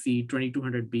 2600 BC,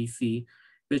 2200 BC,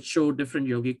 which show different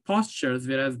yogic postures,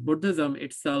 whereas Buddhism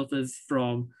itself is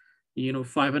from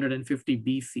 550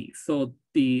 BC. So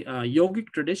the yogic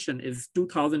tradition is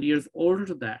 2000 years older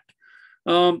to that.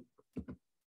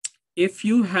 If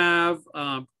you have,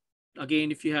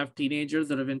 if you have teenagers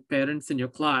or even parents in your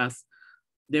class,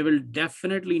 they will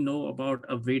definitely know about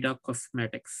Aveda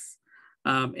Cosmetics.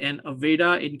 And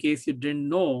Aveda, in case you didn't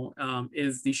know,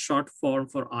 is the short form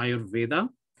for Ayurveda.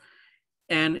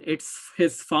 And it's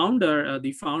his founder,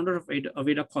 the founder of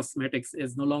Aveda Cosmetics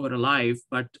is no longer alive,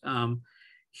 but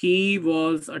he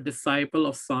was a disciple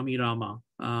of Swami Rama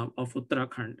of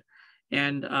Uttarakhand.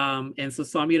 And so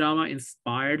Swami Rama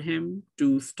inspired him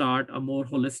to start a more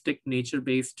holistic,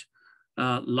 nature-based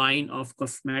line of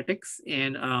cosmetics.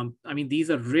 And I mean, these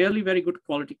are really very good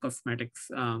quality cosmetics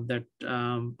that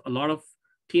a lot of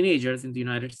teenagers in the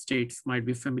United States might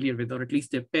be familiar with, or at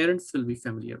least their parents will be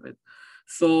familiar with.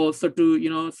 So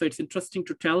it's interesting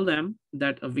to tell them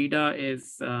that Aveda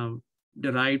is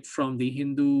derived from the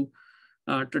Hindu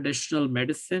traditional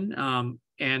medicine.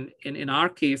 And in our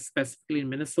case, specifically in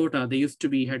Minnesota, they used to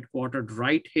be headquartered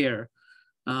right here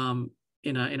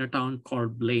in a town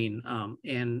called Blaine.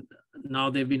 And now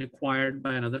they've been acquired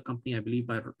by another company, I believe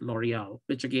by L'Oreal,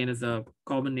 which again is a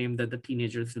common name that the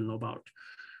teenagers will know about.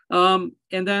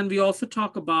 And then we also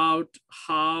talk about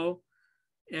how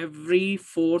every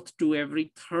 4th to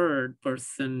every 3rd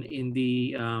person in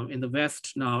the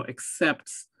West now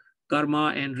accepts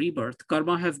karma and rebirth.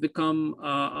 Karma has become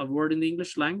a word in the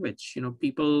English language. You know,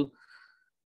 people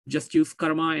just use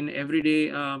karma in everyday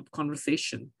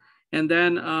conversation. And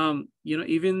then,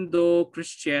 even though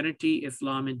Christianity,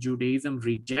 Islam, and Judaism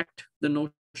reject the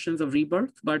notions of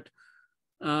rebirth, but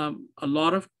a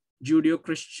lot of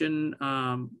Judeo-Christian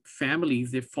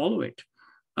families, they follow it.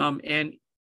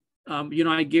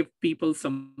 I give people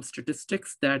some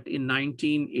statistics that in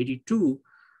 1982,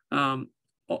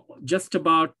 just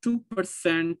about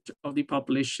 2% of the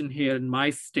population here in my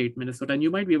state, Minnesota, and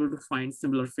you might be able to find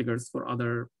similar figures for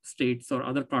other states or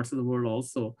other parts of the world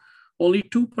also, only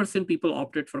 2% people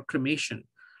opted for cremation.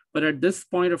 But at this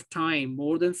point of time,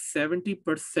 more than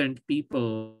 70%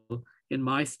 people in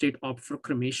my state opt for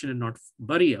cremation and not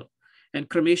burial. And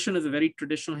cremation is a very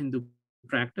traditional Hindu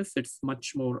practice. It's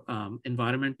much more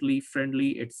environmentally friendly.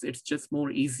 It's just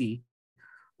more easy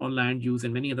on land use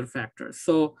and many other factors.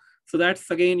 So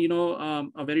that's again,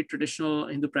 a very traditional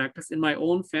Hindu practice. In my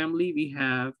own family, we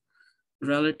have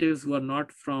relatives who are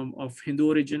not from of Hindu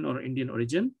origin or Indian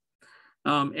origin,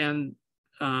 and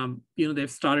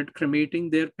they've started cremating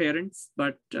their parents,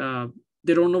 but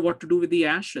they don't know what to do with the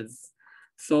ashes.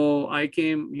 So I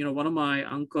came, one of my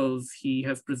uncles, he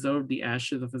has preserved the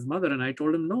ashes of his mother, and I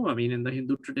told him, no, I mean, in the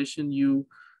Hindu tradition, you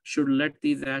should let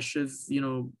these ashes,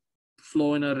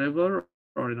 flow in a river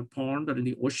or in a pond or in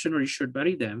the ocean, or you should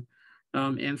bury them.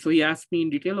 And so he asked me in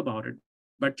detail about it.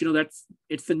 But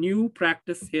it's a new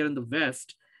practice here in the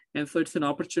West, and so it's an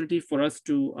opportunity for us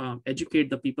to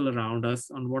educate the people around us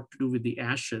on what to do with the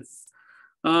ashes.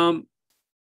 Um,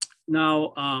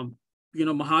 now,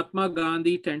 Mahatma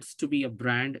Gandhi tends to be a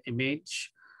brand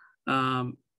image,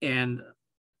 and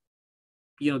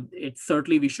it's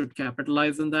certainly we should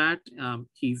capitalize on that.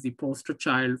 He's the poster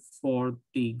child for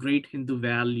the great Hindu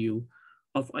value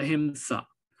of ahimsa.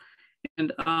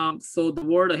 And so the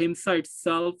word ahimsa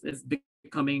itself is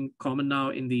becoming common now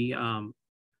in the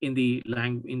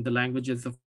languages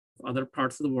of other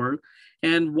parts of the world.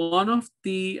 And one of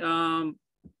the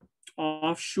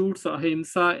offshoots of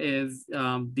ahimsa is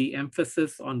the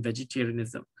emphasis on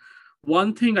vegetarianism.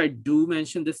 One thing I do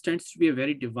mention, this tends to be a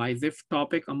very divisive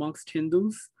topic amongst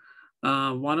Hindus.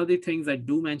 One of the things I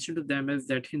do mention to them is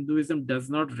that Hinduism does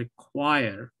not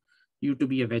require you to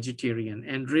be a vegetarian,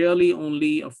 and really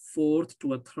only a fourth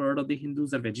to a third of the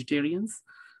Hindus are vegetarians.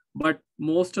 But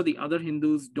most of the other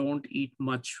Hindus don't eat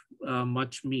much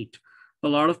meat. A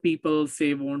lot of people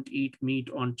say won't eat meat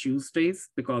on Tuesdays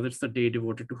because it's the day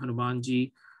devoted to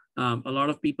Hanumanji. A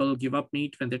lot of people give up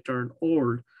meat when they turn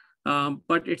old,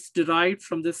 but it's derived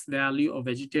from this value of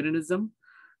vegetarianism.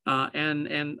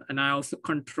 And I also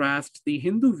contrast the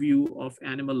Hindu view of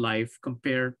animal life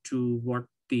compared to what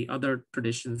the other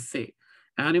traditions say.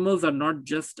 Animals are not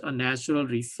just a natural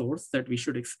resource that we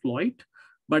should exploit,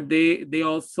 but they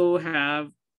also have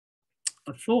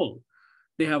a soul.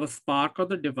 They have a spark of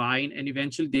the divine, and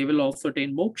eventually they will also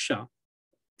attain moksha.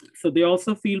 So they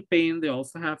also feel pain, they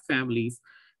also have families.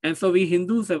 And so we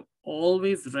Hindus have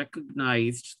always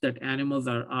recognized that animals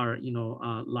are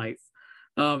life.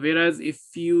 Whereas if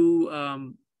you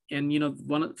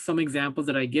and some examples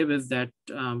that I give is that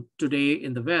today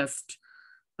in the West,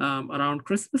 around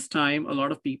Christmas time, a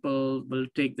lot of people will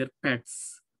take their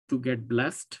pets to get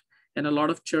blessed, and a lot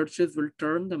of churches will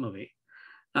turn them away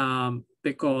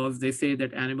because they say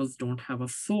that animals don't have a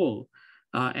soul.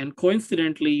 And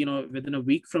coincidentally, within a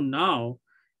week from now,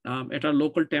 at our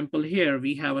local temple here,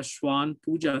 we have a Shwan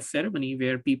Puja ceremony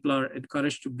where people are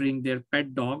encouraged to bring their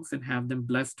pet dogs and have them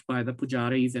blessed by the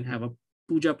pujaris and have a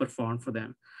puja performed for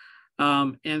them.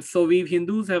 And so we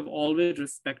Hindus have always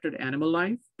respected animal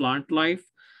life, plant life.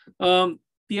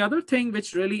 The other thing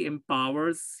which really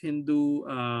empowers Hindu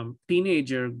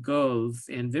teenager girls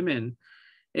and women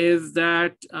is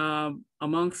that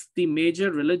amongst the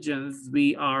major religions,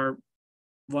 we are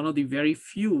one of the very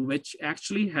few which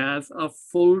actually has a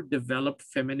full developed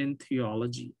feminine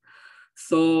theology.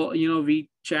 So, we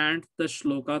chant the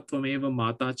shloka Tvameva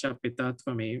Mata Cha Pita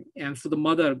Tvamev. And so the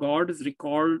mother, God is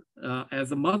recalled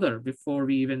as a mother before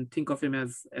we even think of him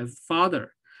as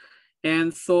father.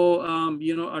 And so,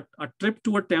 a trip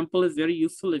to a temple is very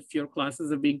useful if your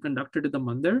classes are being conducted at the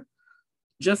mandir.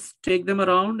 Just take them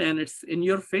around and it's in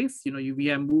your face. We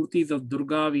have murtis of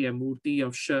Durga, we have murti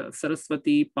of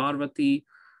Saraswati, Parvati.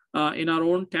 In our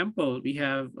own temple, we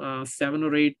have 7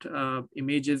 or 8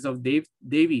 images of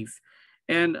Devis.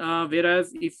 And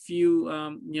whereas if you,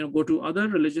 go to other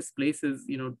religious places,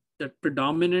 the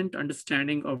predominant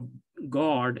understanding of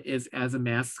God is as a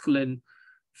masculine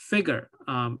figure.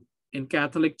 In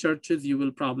Catholic churches, you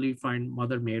will probably find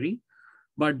Mother Mary.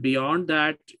 But beyond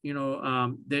that,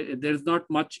 there's not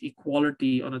much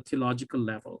equality on a theological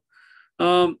level.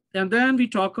 And then we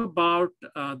talk about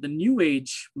the New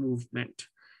Age movement.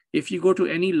 If you go to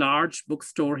any large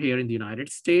bookstore here in the United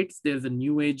States, there's a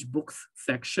New Age books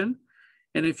section.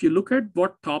 And if you look at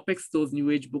what topics those New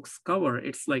Age books cover,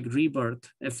 it's like rebirth,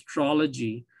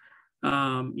 astrology,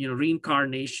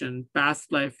 reincarnation,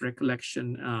 past life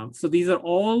recollection. So these are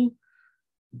all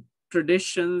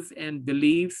traditions and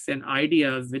beliefs and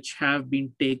ideas which have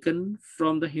been taken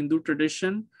from the Hindu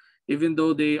tradition, even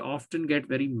though they often get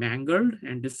very mangled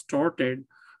and distorted.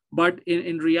 But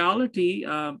in reality,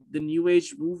 the New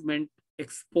Age movement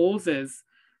exposes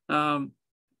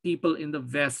people in the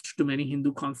West to many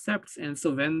Hindu concepts. And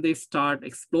so when they start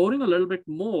exploring a little bit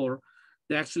more,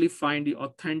 they actually find the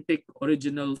authentic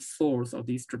original source of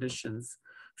these traditions.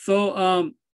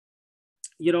 So,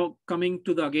 coming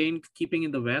to the, again, keeping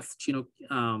in the West,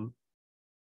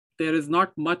 there is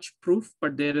not much proof,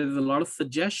 but there is a lot of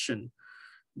suggestion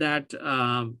that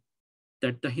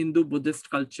that the Hindu Buddhist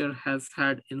culture has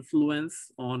had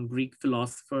influence on Greek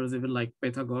philosophers, even like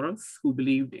Pythagoras, who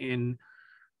believed in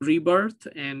rebirth,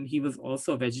 and he was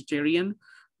also a vegetarian.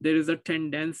 There is a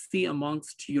tendency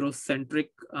amongst Eurocentric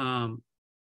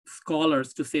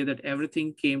scholars to say that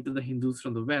everything came to the Hindus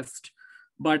from the West.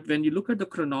 But when you look at the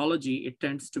chronology, it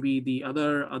tends to be the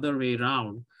other way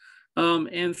around.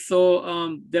 And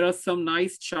so there are some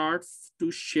nice charts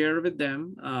to share with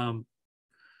them.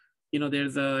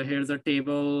 Here's a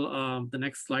table. The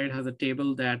next slide has a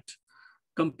table that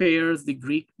compares the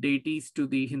Greek deities to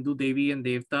the Hindu Devi and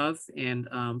Devtas. And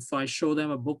so I show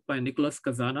them a book by Nicholas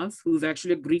Kazanas, who's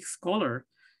actually a Greek scholar.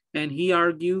 And he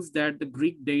argues that the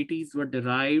Greek deities were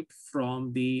derived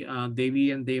from the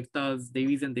Devis and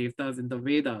Devtas in the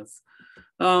Vedas.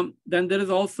 Then there is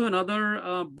also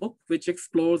another book which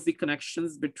explores the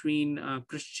connections between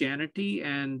Christianity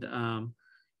and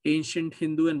ancient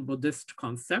Hindu and Buddhist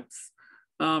concepts.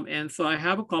 And so I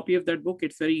have a copy of that book.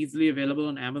 It's very easily available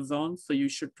on Amazon. So you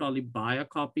should probably buy a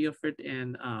copy of it.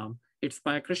 And it's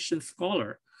by a Christian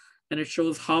scholar. And it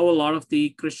shows how a lot of the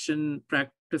Christian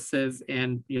practices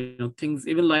and things,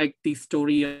 even like the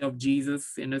story of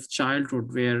Jesus in his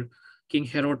childhood, where King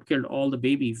Herod killed all the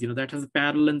babies, that has a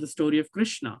parallel in the story of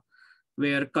Krishna,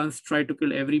 where Kans tried to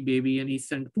kill every baby and he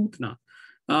sent Putna.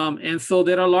 And so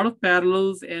there are a lot of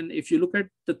parallels. And if you look at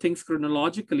the things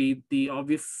chronologically, the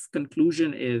obvious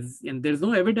conclusion is, and there's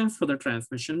no evidence for the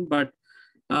transmission, but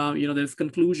there's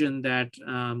conclusion that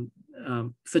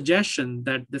suggestion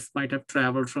that this might have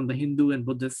traveled from the Hindu and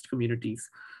Buddhist communities.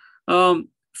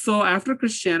 So after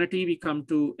Christianity, we come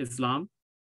to Islam,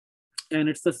 and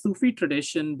it's the Sufi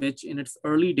tradition, which in its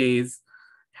early days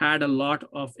had a lot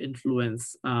of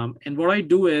influence. And what I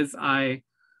do is I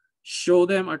show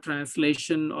them a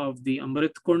translation of the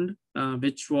Amrit Kund,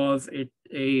 which was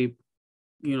a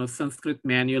Sanskrit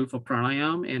manual for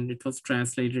pranayam, and it was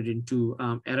translated into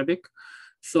Arabic.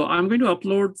 So I'm going to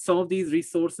upload some of these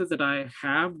resources that I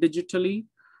have digitally,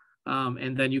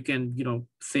 and then you can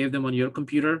save them on your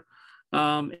computer.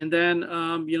 And then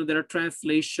there are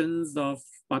translations of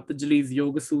Patanjali's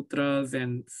Yoga Sutras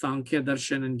and Sankhya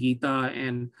Darshan and Gita.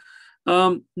 And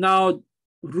now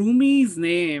Rumi's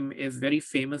name is very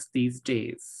famous these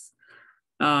days.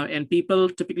 And people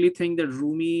typically think that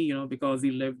Rumi, because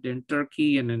he lived in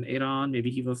Turkey and in Iran,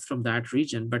 maybe he was from that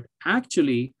region. But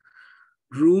actually,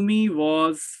 Rumi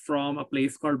was from a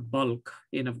place called Balkh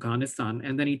in Afghanistan.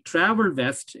 And then he traveled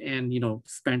west and,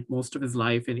 spent most of his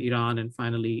life in Iran and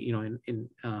finally, in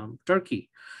Turkey.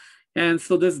 And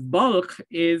so this Balkh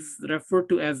is referred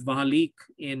to as Vahalik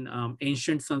in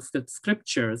ancient Sanskrit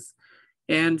scriptures.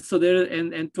 And so there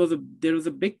was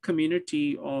a big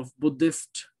community of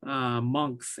Buddhist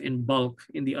monks in Balkh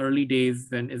in the early days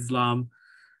when Islam,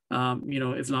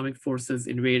 Islamic forces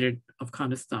invaded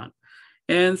Afghanistan.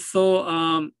 And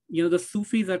so, the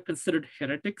Sufis are considered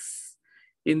heretics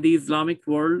in the Islamic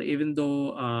world, even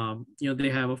though, they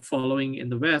have a following in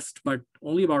the West, but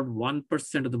only about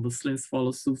 1% of the Muslims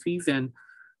follow Sufis. And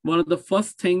one of the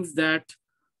first things that,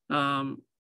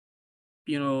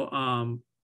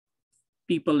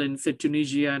 people in, say,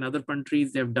 Tunisia and other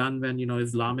countries, they've done when,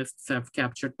 Islamists have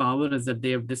captured power is that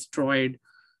they have destroyed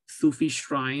Sufi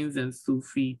shrines and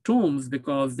Sufi tombs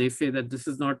because they say that this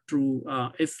is not true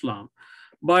Islam.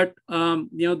 But,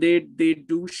 they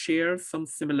do share some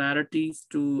similarities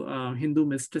to Hindu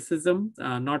mysticism,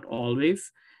 not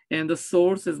always. And the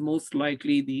source is most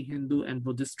likely the Hindu and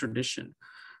Buddhist tradition.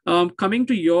 Coming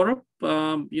to Europe,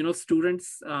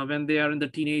 students, when they are in the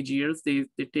teenage years, they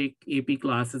take AP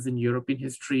classes in European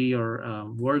history or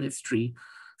world history.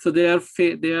 So they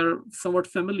are somewhat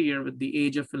familiar with the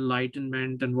Age of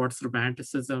Enlightenment and what's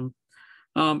Romanticism.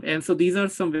 And so these are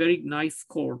some very nice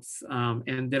quotes.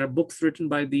 And there are books written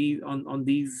by these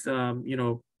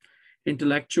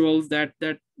intellectuals that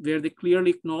where they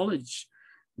clearly acknowledge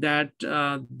that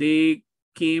they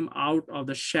came out of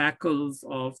the shackles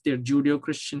of their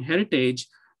Judeo-Christian heritage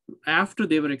after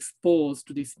they were exposed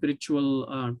to the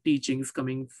spiritual teachings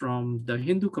coming from the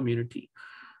Hindu community.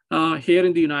 Here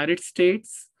in the United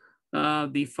States, a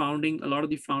lot of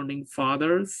the founding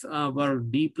fathers were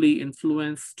deeply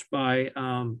influenced by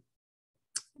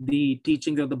the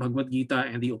teachings of the Bhagavad Gita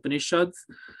and the Upanishads.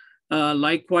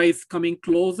 Likewise, coming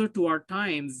closer to our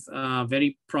times,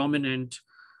 very prominent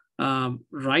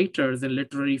writers and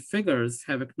literary figures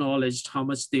have acknowledged how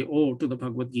much they owe to the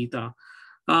Bhagavad Gita.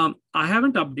 I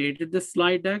haven't updated this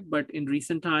slide deck, but in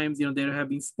recent times, there have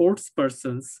been sports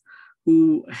persons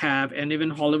who have, and even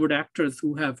Hollywood actors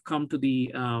who have come to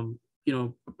the,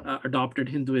 adopted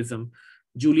Hinduism.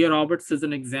 Julia Roberts is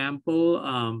an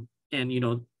example.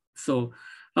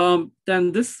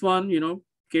 Then this one,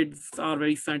 kids are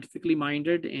very scientifically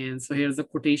minded. And so here's a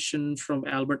quotation from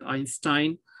Albert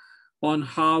Einstein on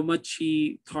how much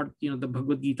he thought, the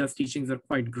Bhagavad Gita's teachings are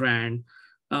quite grand.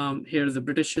 Here's a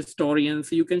British historian.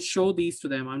 So you can show these to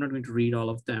them. I'm not going to read all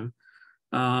of them.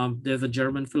 There's a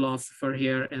German philosopher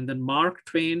here. And then Mark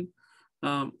Twain,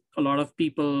 a lot of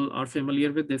people are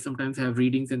familiar with. They sometimes have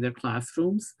readings in their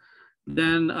classrooms.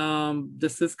 Then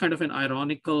this is kind of an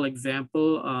ironical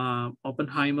example.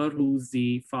 Oppenheimer, who's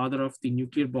the father of the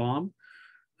nuclear bomb,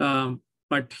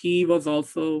 but he was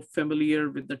also familiar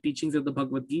with the teachings of the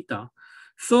Bhagavad Gita.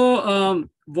 So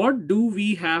what do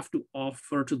we have to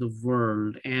offer to the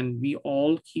world? And we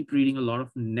all keep reading a lot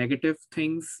of negative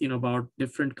things, about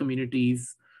different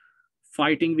communities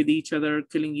fighting with each other,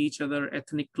 killing each other,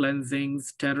 ethnic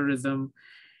cleansings, terrorism.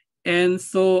 And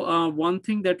so one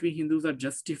thing that we Hindus are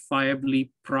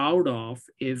justifiably proud of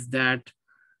is that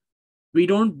we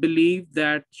don't believe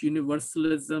that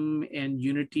universalism and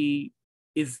unity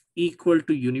is equal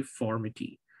to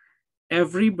uniformity.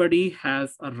 Everybody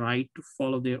has a right to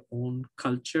follow their own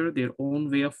culture, their own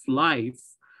way of life,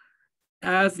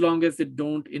 as long as they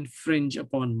don't infringe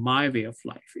upon my way of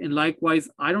life. And likewise,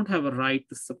 I don't have a right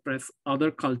to suppress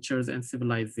other cultures and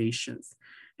civilizations.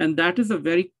 And that is a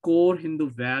very core Hindu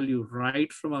value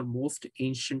right from our most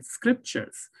ancient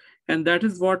scriptures. And that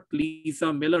is what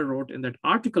Lisa Miller wrote in that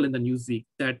article in the Newsweek,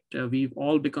 that we've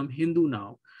all become Hindu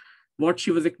now. What she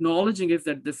was acknowledging is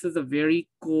that this is a very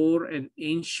core and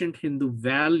ancient Hindu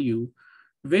value,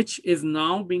 which is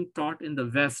now being taught in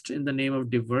the West in the name of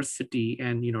diversity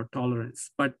and tolerance.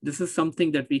 But this is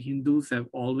something that we Hindus have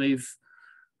always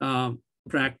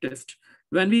practiced.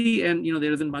 And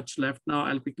there isn't much left now,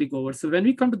 I'll quickly go over. So when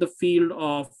we come to the field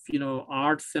of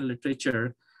arts and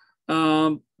literature,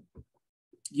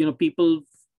 people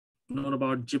know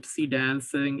about gypsy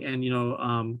dancing and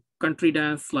country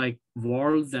dance like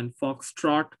waltz and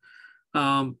foxtrot,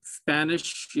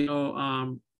 Spanish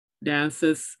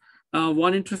dances.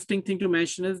 One interesting thing to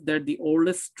mention is that the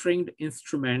oldest stringed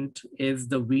instrument is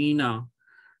the veena,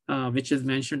 which is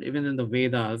mentioned even in the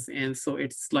Vedas. And so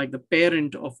it's like the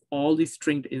parent of all the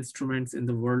stringed instruments in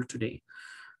the world today.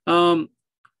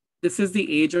 This is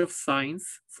the age of science.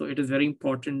 So it is very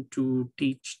important to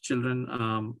teach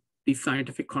children these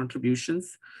scientific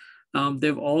contributions.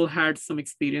 They've all had some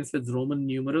experience with Roman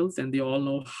numerals, and they all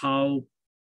know how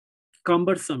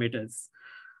cumbersome it is.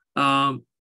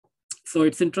 So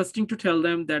it's interesting to tell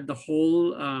them that the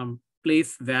whole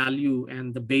place value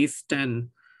and the base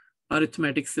 10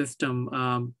 arithmetic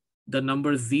system, the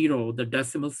number 0, the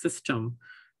decimal system,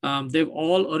 they've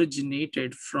all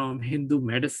originated from Hindu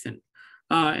medicine.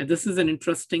 And this is an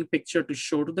interesting picture to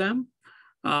show to them.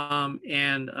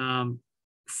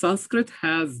 Sanskrit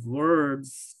has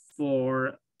words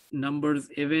for numbers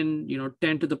even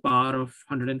 10 to the power of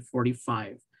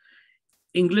 145.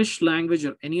 English language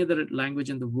or any other language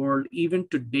in the world, even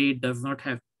today, does not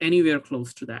have anywhere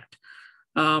close to that.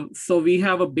 So we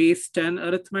have a base 10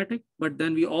 arithmetic, but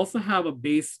then we also have a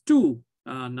base 2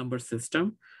 number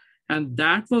system. And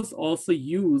that was also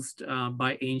used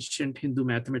by ancient Hindu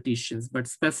mathematicians, but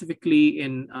specifically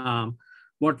in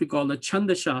what we call the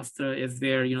Chanda Shastra is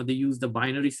where they use the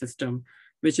binary system,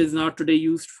 which is now today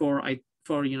used for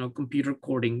computer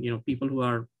coding. People who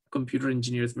are computer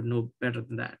engineers would know better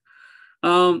than that.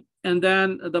 And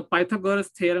then the Pythagoras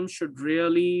theorem should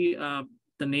really,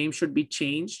 the name should be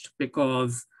changed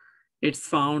because it's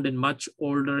found in much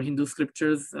older Hindu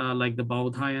scriptures like the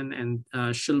Baudhayan and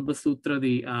Shilpa Sutra.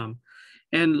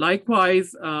 And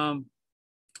likewise, I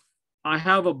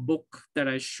have a book that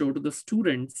I show to the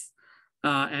students,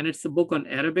 and it's a book on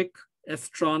Arabic,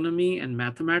 astronomy, and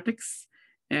mathematics.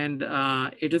 And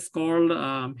it is called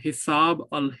Hisab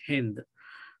al-Hind.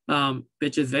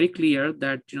 Which is very clear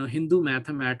that Hindu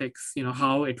mathematics,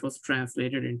 how it was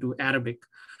translated into Arabic.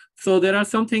 So there are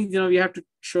some things we have to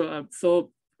show.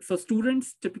 So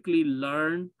students typically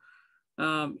learn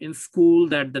in school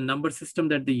that the number system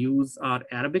that they use are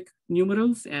Arabic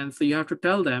numerals, and so you have to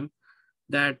tell them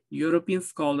that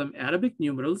Europeans call them Arabic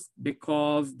numerals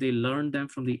because they learned them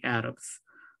from the Arabs.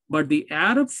 But the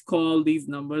Arabs call these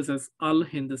numbers as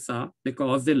al-Hindasa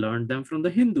because they learned them from the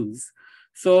Hindus.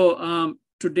 So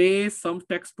today, some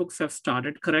textbooks have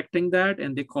started correcting that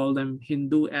and they call them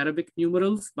Hindu Arabic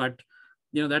numerals, but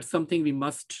that's something we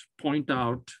must point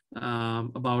out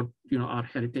about, our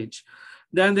heritage.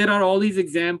 Then there are all these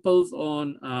examples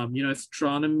on,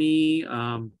 astronomy,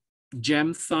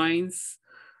 gem science.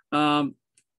 Um,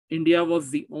 India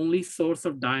was the only source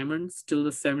of diamonds till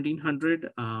the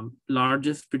 1700,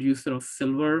 largest producer of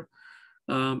silver.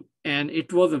 And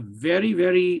it was a very,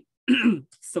 very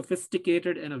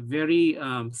sophisticated and a very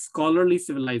scholarly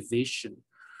civilization.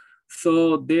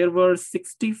 So there were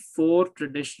 64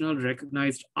 traditional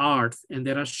recognized arts, and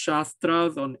there are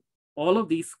shastras on all of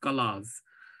these kalas.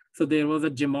 So there was a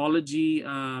gemology,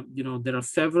 there are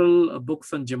several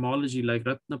books on gemology like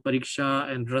Ratna Pariksha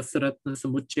and Rasaratna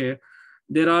Samuchay.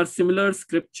 There are similar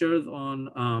scriptures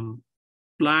on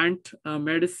plant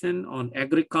medicine, on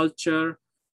agriculture,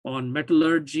 on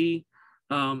metallurgy.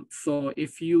 So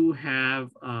if you have,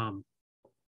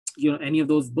 any of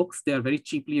those books, they are very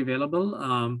cheaply available.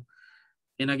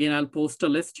 And again, I'll post a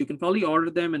list. You can probably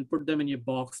order them and put them in your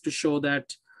box to show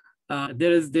that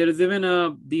there is even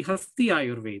the Hasti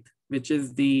Ayurveda, which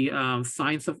is the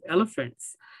science of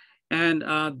elephants. And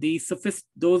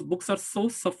those books are so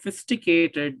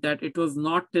sophisticated that it was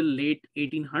not till late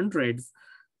 1800s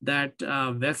that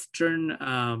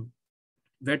Western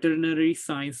veterinary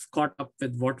science caught up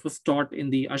with what was taught in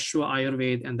the Ashwa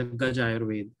Ayurveda and the Gaj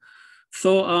Ayurveda.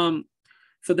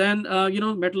 So then,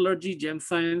 metallurgy, gem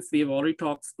science, we have already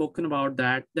spoken about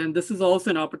that. Then this is also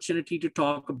an opportunity to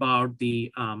talk about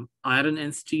the iron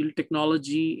and steel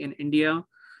technology in India.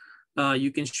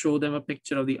 You can show them a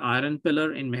picture of the iron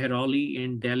pillar in Mehrauli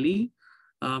in Delhi,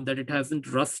 that it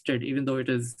hasn't rusted, even though it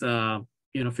is,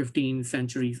 15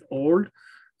 centuries old.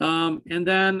 And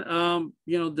then,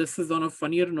 this is on a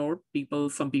funnier note.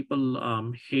 Some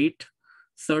people hate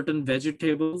certain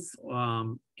vegetables,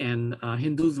 and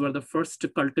Hindus were the first to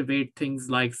cultivate things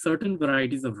like certain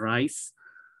varieties of rice,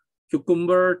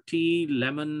 cucumber, tea,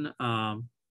 lemon,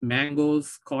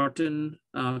 mangoes, cotton,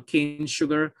 cane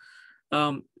sugar.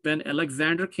 When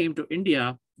Alexander came to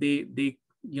India, the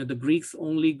Greeks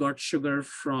only got sugar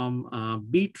from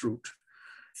beetroot.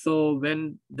 So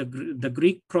when the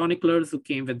Greek chroniclers who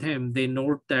came with him, they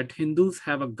note that Hindus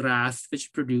have a grass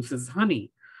which produces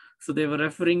honey. So they were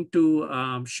referring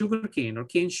to sugar cane or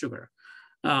cane sugar.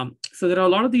 So there are a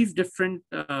lot of these different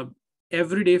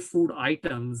everyday food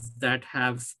items that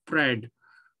have spread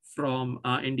from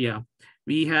India.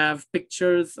 We have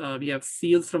pictures, we have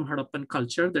seals from Harappan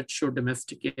culture that show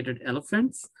domesticated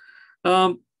elephants.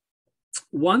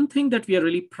 One thing that we are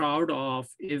really proud of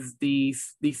is the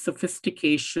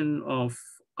sophistication of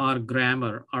our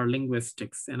grammar, our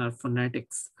linguistics, and our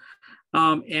phonetics.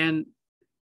 And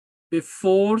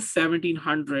before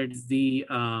 1700s,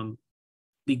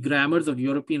 the grammars of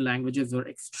European languages were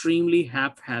extremely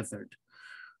haphazard.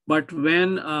 But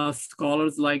when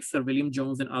scholars like Sir William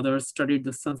Jones and others studied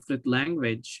the Sanskrit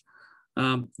language,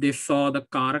 they saw the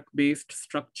Karak-based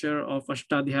structure of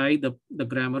Ashtadhyayi, the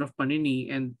grammar of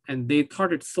Panini, and they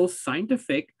thought it's so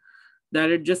scientific that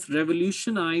it just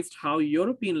revolutionized how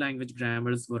European language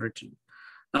grammars were written.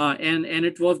 And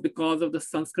it was because of the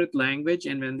Sanskrit language,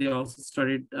 and when they also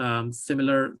studied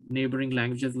similar neighboring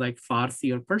languages like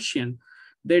Farsi or Persian,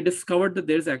 they discovered that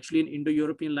there's actually an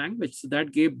Indo-European language. So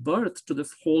that gave birth to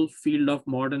this whole field of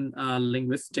modern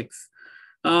linguistics.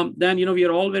 Then, we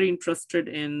are all very interested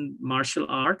in martial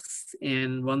arts.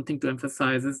 And one thing to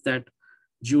emphasize is that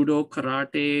judo,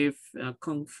 karate,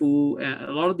 kung fu,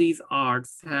 a lot of these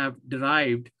arts have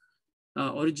derived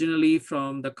originally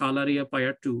from the Kalariya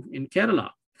Payattu in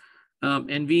Kerala.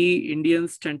 And we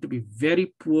Indians tend to be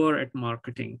very poor at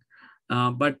marketing.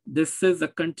 But this is a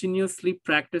continuously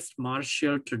practiced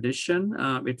martial tradition.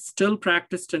 It's still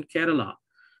practiced in Kerala.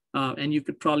 And you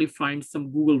could probably find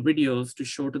some Google videos to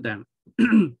show to them.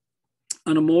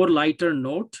 On a more lighter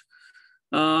note,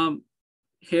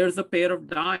 here's a pair of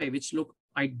die which look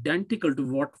identical to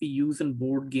what we use in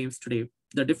board games today.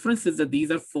 The difference is that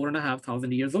these are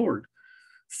 4,500 years old.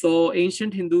 So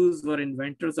ancient Hindus were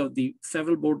inventors of the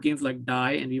several board games like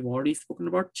die, and we've already spoken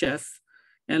about chess.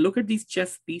 And look at these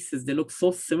chess pieces. They look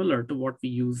so similar to what we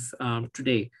use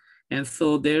today. And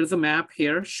so there's a map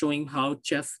here showing how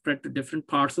chess spread to different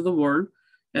parts of the world.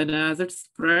 And as it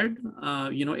spread,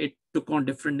 it took on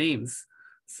different names.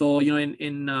 So,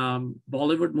 in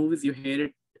Bollywood movies, you hear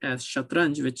it as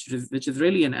shatranj, which is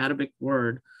really an Arabic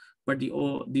word, but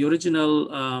the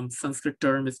original Sanskrit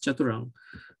term is chaturang.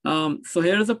 So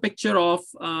here's a picture of,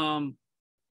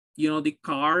 the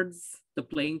cards. The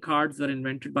playing cards were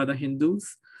invented by the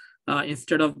Hindus.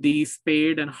 Instead of the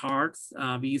spade and hearts,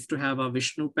 we used to have a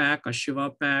Vishnu pack, a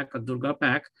Shiva pack, a Durga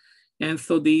pack. And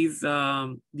so these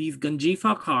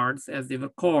Ganjifa cards, as they were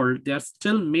called, they are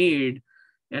still made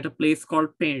at a place called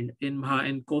Pend in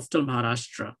coastal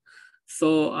Maharashtra.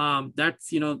 So that's,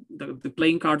 the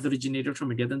playing cards originated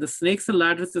from India. Then the Snakes and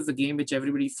Ladders is a game which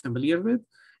everybody is familiar with.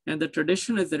 And the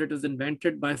tradition is that it was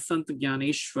invented by Sant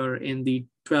Gyaneshwar in the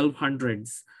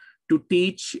 1200s to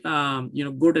teach,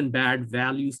 good and bad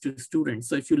values to students.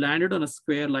 So if you landed on a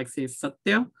square like, say,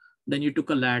 Satya, then you took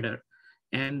a ladder.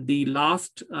 And the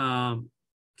last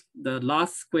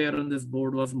square on this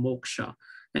board was Moksha.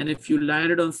 And if you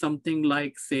landed on something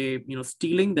like, say,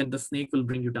 stealing, then the snake will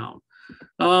bring you down.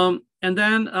 And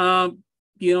then,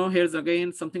 here's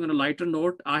again something on a lighter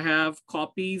note. I have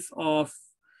copies of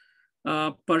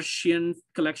Persian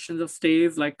collections of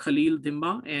staves like Khalil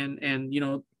Dimma, and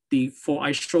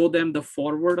I show them the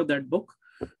foreword of that book,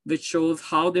 which shows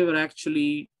how they were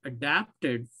actually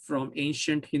adapted from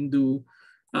ancient Hindu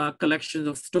collections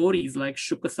of stories like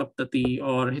Shuka Saptati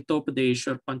or Hitopadesh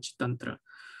or Panchatantra.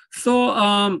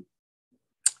 So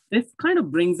this kind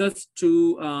of brings us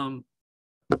to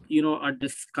our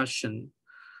discussion.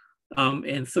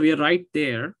 And so we are right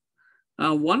there.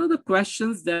 One of the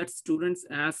questions that students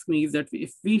ask me is that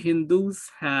if we Hindus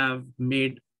have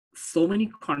made so many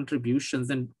contributions,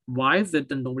 and why is it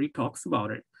that nobody talks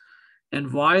about it?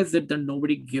 And why is it that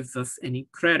nobody gives us any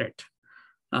credit?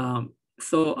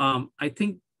 So I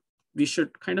think we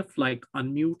should kind of like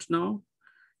unmute now.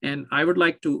 And I would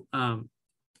like to,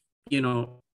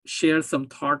 share some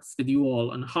thoughts with you all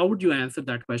on how would you answer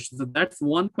that question. So that's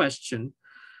one question.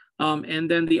 And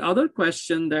then the other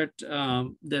question that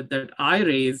that I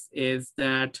raise is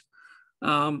that,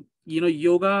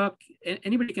 yoga,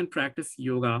 anybody can practice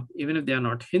yoga, even if they are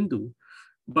not Hindu.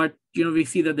 But, we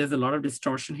see that there's a lot of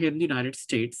distortion here in the United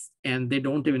States, and they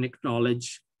don't even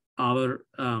acknowledge our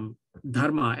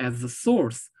dharma as the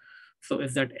source. So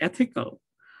is that ethical?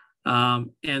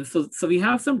 And so we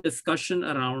have some discussion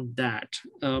around that.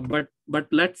 But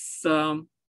let's,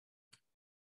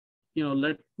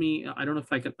 let me, I don't know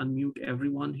if I can unmute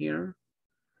everyone here.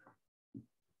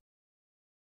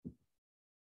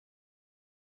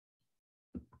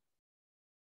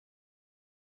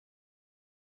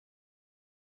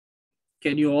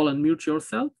 Can you all unmute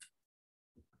yourself?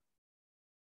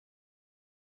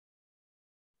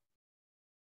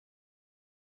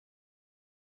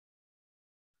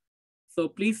 So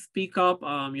please speak up.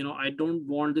 I don't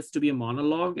want this to be a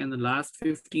monologue, and the last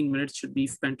 15 minutes should be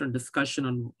spent on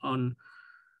discussion on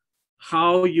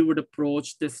how you would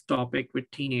approach this topic with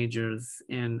teenagers,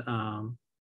 and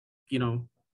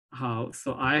how.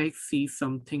 So I see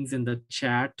some things in the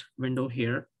chat window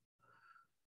here.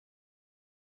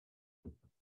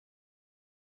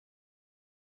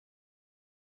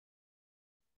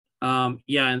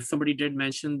 Yeah, and somebody did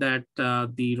mention that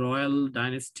the royal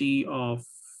dynasty of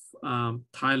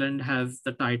Thailand has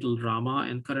the title Rama,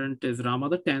 and current is Rama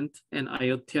the 10th, and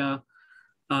Ayodhya.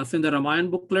 So in the Ramayan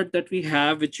booklet that we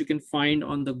have, which you can find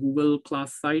on the Google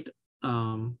class site,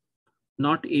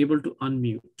 not able to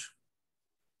unmute.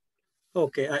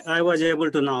 Okay, I was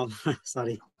able to now.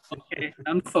 Sorry. Okay,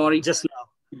 I'm sorry. Just now.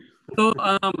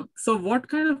 So what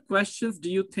kind of questions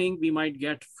do you think we might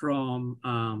get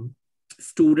from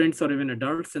students or even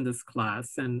adults in this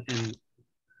class? And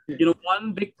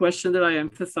one big question that I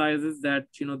emphasize is that,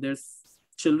 there's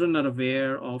children are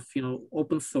aware of,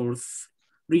 open source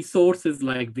resources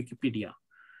like Wikipedia.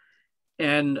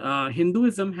 And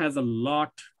Hinduism has a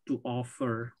lot to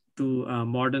offer to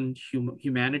modern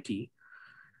humanity.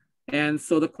 And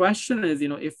so the question is,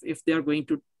 if they are going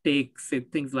to take, say,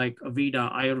 things like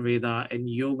Aveda, Ayurveda, and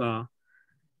yoga,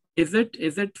 is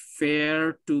it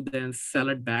fair to then sell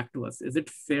it back to us? Is it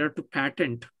fair to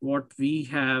patent what we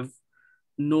have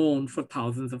known for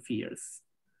thousands of years?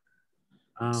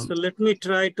 So let me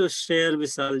try to share,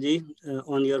 Visalji,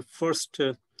 on your first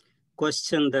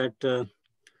question that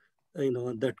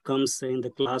that comes in the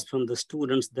class from the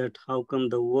students, that how come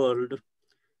the world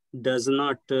does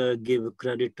not give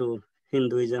credit to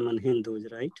Hinduism and Hindus,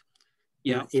 right?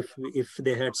 Yeah. If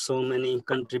they had so many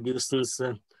contributions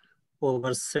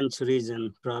over centuries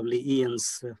and probably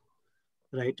eons,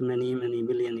 right? Many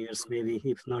million years, maybe,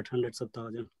 if not hundreds of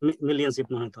thousands, millions, if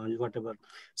not thousands, whatever.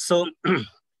 So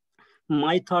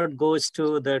my thought goes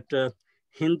to that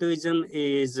Hinduism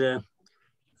is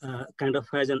kind of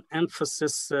has an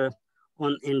emphasis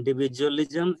on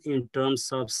individualism in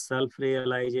terms of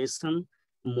self-realization,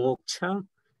 moksha,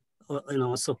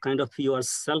 so kind of you are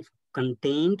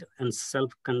self-contained and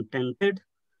self-contented.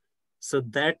 So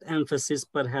that emphasis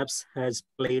perhaps has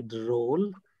played a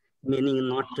role, meaning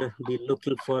not to be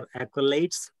looking for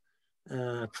accolades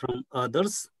from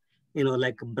others,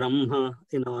 like Brahma,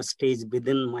 stays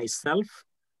within myself,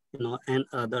 and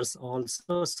others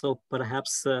also. So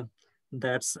perhaps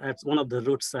that's one of the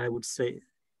roots, I would say,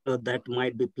 that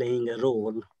might be playing a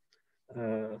role.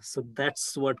 So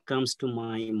that's what comes to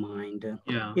my mind.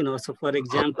 Yeah. So for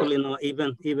example,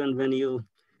 even when you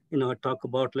talk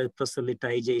about like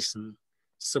proselytization.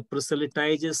 So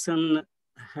proselytization,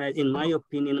 in my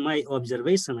opinion, my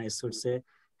observation, I should say,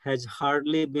 has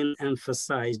hardly been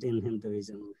emphasized in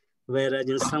Hinduism. Whereas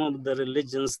in some of the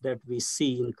religions that we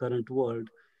see in current world,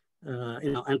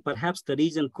 and perhaps the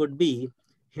reason could be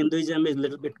Hinduism is a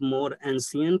little bit more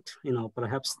ancient,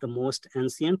 perhaps the most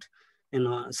ancient.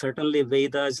 Certainly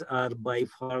Vedas are by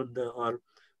far or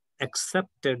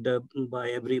accepted by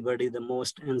everybody, the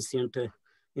most ancient,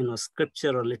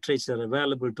 scripture or literature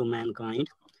available to mankind.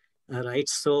 Right.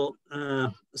 So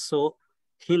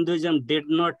Hinduism did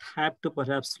not have to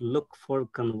perhaps look for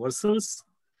conversions,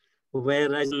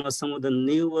 whereas some of the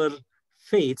newer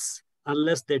faiths,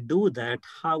 unless they do that,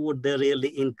 how would they really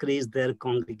increase their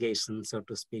congregation, so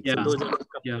to speak? Yeah. So those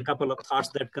are a couple of thoughts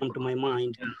that come to my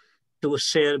mind to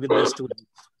share with the students.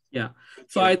 Yeah.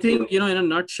 So I think, in a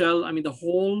nutshell, I mean, the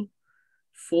whole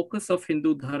focus of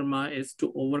Hindu Dharma is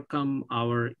to overcome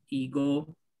our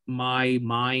ego, my,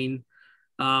 mine.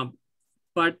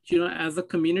 But, as a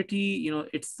community,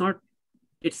 it's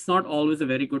not always a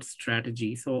very good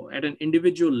strategy. So at an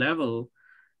individual level,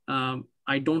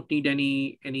 I don't need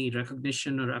any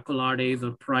recognition or accolades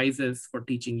or prizes for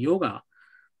teaching yoga.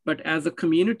 But as a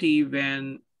community,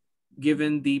 when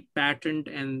given the patent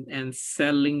and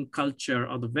selling culture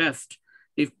of the West,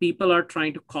 if people are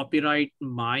trying to copyright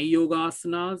my yoga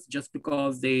asanas just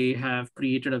because they have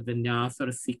created a vinyasa or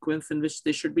a sequence in which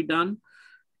they should be done,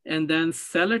 and then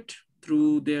sell it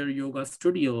through their yoga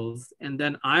studios, and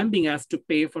then I'm being asked to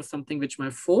pay for something which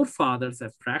my forefathers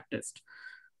have practiced,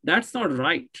 that's not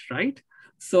right, right?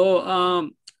 So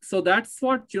that's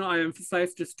what I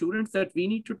emphasize to students, that we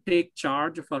need to take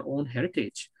charge of our own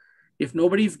heritage. If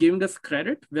nobody's giving us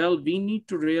credit, well, we need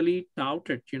to really tout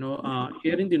it.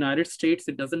 Here in the United States,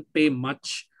 it doesn't pay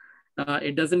much.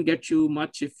 It doesn't get you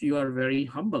much if you are very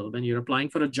humble. When you're applying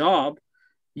for a job,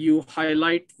 you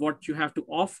highlight what you have to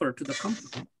offer to the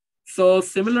company. So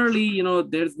similarly,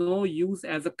 there's no use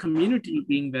as a community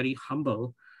being very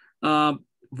humble.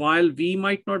 While we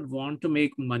might not want to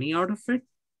make money out of it,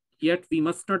 yet we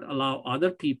must not allow other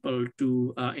people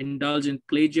to indulge in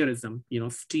plagiarism,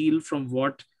 steal from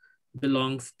what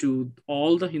belongs to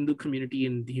all the Hindu community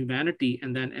and the humanity,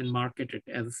 and market it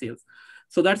as a sales.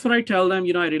 So that's what I tell them.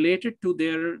 I relate it to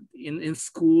their in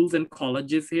schools and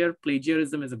colleges here.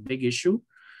 Plagiarism is a big issue.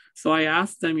 So I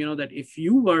asked them, that if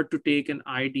you were to take an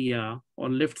idea or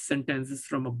lift sentences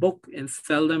from a book and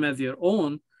sell them as your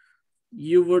own,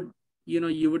 you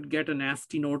would get a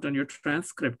nasty note on your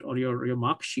transcript or your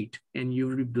mark sheet, and you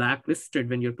will be blacklisted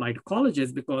when you apply to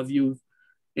colleges because you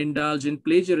indulge in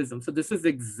plagiarism. So this is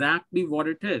exactly what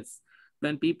it is.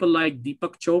 When people like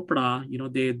Deepak Chopra,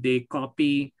 they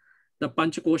copy the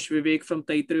Panchakosh Vivek from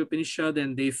Taittiriya Upanishad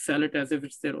and they sell it as if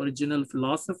it's their original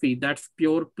philosophy, that's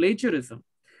pure plagiarism.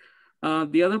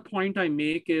 The other point I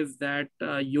make is that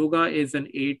yoga is an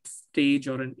 8-stage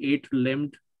or an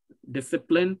 8-limbed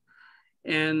discipline.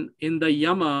 And in the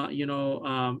yama,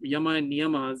 yama and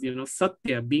niyamas,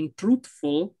 satya, being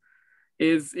truthful,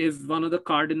 is one of the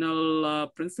cardinal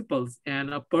principles.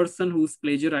 And a person who's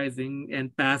plagiarizing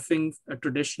and passing a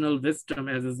traditional wisdom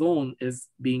as his own is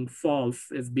being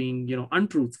false, is being,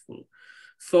 untruthful.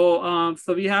 So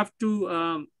we have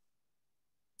to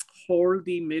hold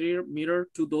the mirror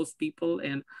to those people.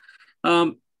 And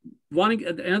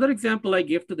another example I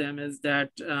give to them is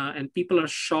that, and people are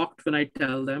shocked when I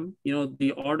tell them,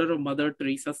 the Order of Mother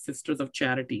Teresa Sisters of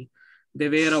Charity, they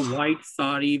wear a white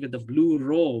sari with a blue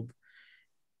robe,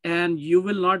 and you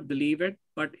will not believe it,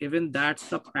 but even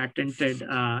that's a patented,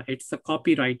 it's a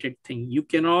copyrighted thing. You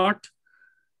cannot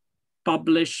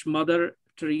publish Mother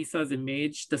Teresa's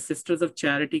image. The Sisters of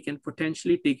Charity can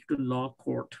potentially take you to law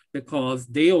court because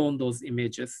they own those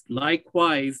images.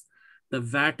 Likewise, the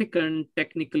Vatican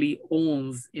technically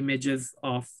owns images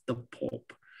of the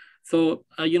Pope. So,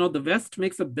 the West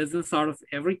makes a business out of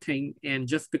everything. And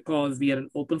just because we are an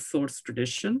open source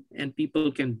tradition and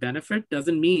people can benefit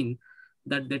doesn't mean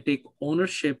that they take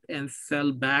ownership and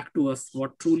sell back to us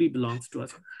what truly belongs to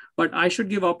us. But I should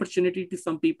give opportunity to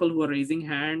some people who are raising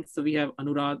hands. So we have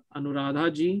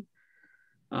Anuradha ji.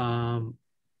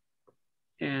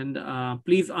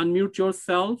 Please unmute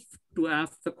yourself to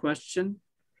ask the question.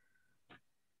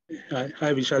 Hi,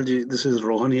 Vishalji. This is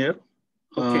Rohan here.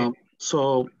 Okay.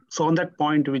 So on that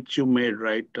point which you made,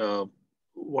 right?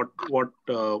 Why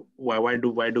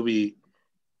do we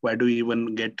Where do you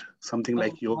even get something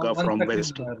like yoga One from second,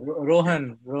 West?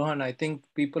 Rohan, I think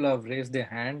people have raised their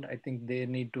hand. I think they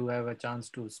need to have a chance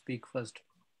to speak first.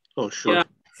 Oh, sure. Yeah.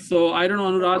 So I don't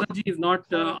know, Anuradha ji is not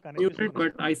Sir, muted,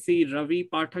 but I see Ravi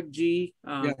Pathak ji,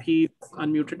 he's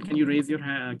unmuted. Can you raise your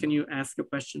hand? Can you ask a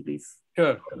question, please?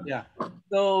 Sure. Yeah.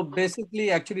 So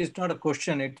basically, actually, it's not a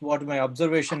question. It's what my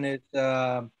observation is.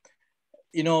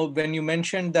 You know, when you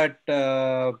mentioned that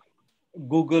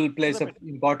Google plays an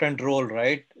important role,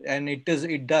 right? And it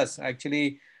does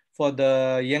actually for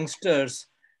the youngsters.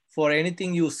 For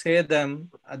anything you say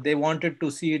them, they wanted to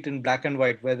see it in black and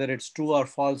white. Whether it's true or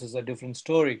false is a different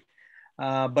story.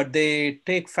 But they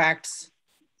take facts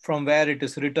from where it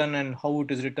is written and how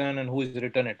it is written and who is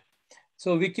written it.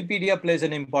 So Wikipedia plays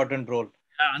an important role.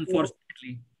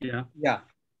 Unfortunately, yeah. Yeah.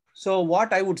 So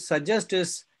what I would suggest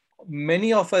is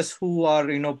many of us who are,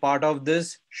 you know, part of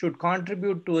this should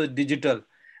contribute to a digital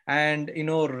and, you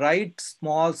know, write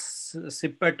small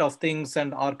snippet of things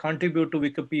and or contribute to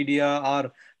Wikipedia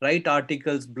or write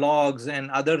articles, blogs and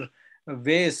other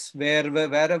ways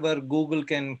wherever Google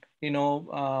can, you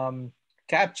know,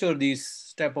 capture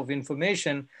these type of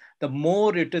information, the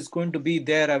more it is going to be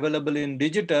there available in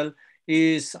digital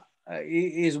is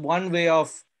one way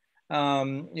of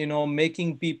you know,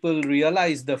 making people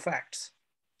realize the facts.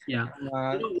 Yeah.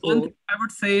 One thing I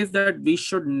would say is that we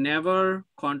should never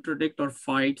contradict or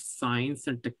fight science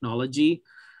and technology.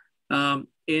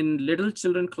 In little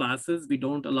children classes, we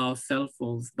don't allow cell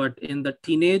phones, but in the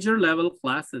teenager level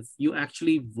classes, you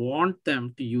actually want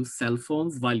them to use cell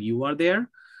phones while you are there.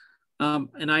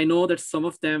 And I know that some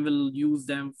of them will use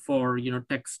them for, you know,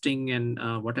 texting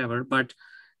and whatever, but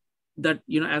that,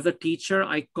 you know, as a teacher,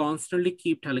 I constantly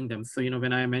keep telling them. So, you know,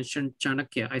 when I mentioned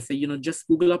Chanakya, I say, you know, just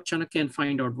Google up Chanakya and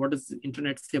find out what does the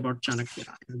internet say about Chanakya?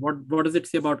 What does it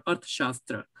say about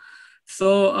Arthashastra?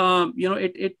 So, you know,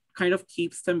 it kind of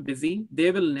keeps them busy.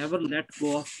 They will never let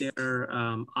go of their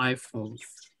iPhones.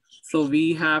 So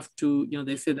we have to, you know,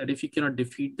 they say that if you cannot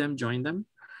defeat them, join them.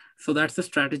 So that's the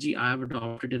strategy I have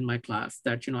adopted in my class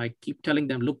that, you know, I keep telling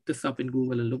them, look this up in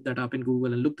Google and look that up in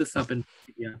Google and look this up in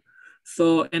Wikipedia.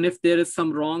 So, and if there is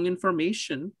some wrong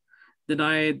information,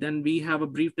 then we have a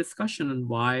brief discussion on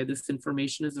why this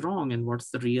information is wrong and what's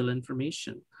the real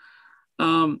information.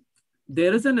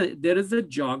 There is a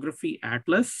geography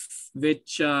atlas,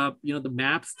 which you know, the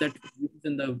maps that we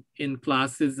use in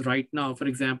classes right now. For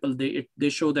example, they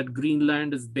show that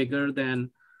Greenland is bigger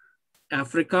than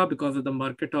Africa because of the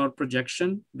Mercator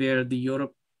projection, where the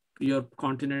Europe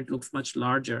continent looks much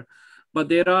larger. But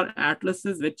there are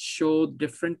atlases which show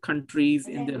different countries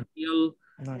in their real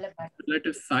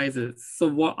relative sizes. So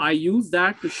what I use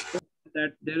that to show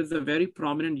that there is a very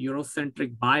prominent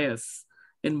Eurocentric bias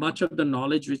in much of the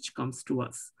knowledge which comes to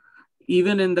us,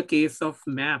 even in the case of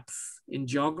maps in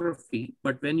geography.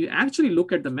 But when you actually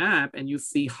look at the map and you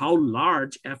see how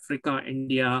large Africa,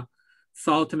 India,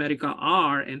 South America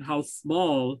are and how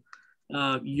small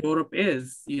Europe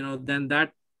is, you know, then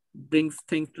that brings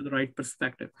things to the right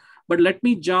perspective. But let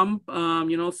me jump,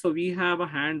 you know, so we have a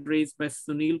hand raised by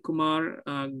Sunil Kumar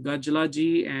Gajla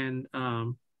ji and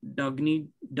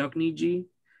Dagni ji.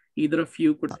 Either of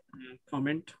you could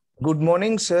comment. Good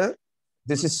morning, sir.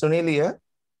 This is Sunil here.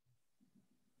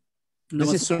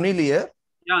 This is Sunil here.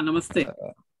 Yeah, namaste.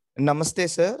 Namaste,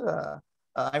 sir.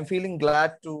 I'm feeling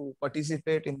glad to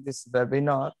participate in this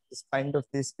webinar, this kind of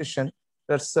discussion.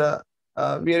 That's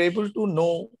we are able to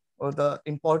know the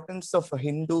importance of a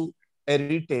Hindu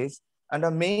heritage.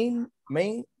 And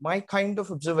my kind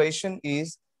of observation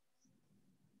is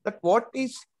that what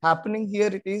is happening here,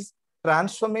 it is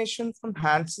transformation from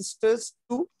ancestors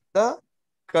to the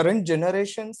current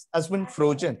generations has been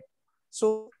frozen.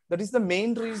 So that is the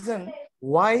main reason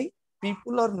why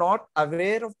people are not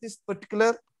aware of this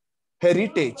particular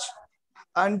heritage.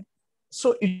 And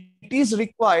so it is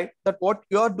required that what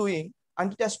you are doing,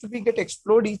 and it has to be get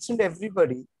explored each and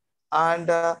everybody. And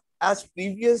as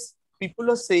previous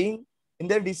people are saying in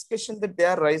their discussion that they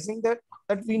are raising that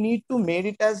we need to make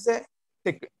it as a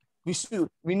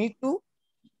we need to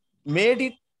made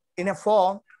it in a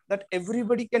form that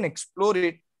everybody can explore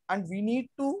it, and we need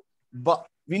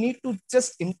to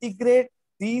just integrate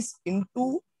these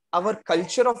into our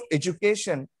culture of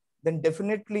education. Then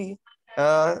definitely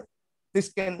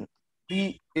this can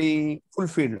be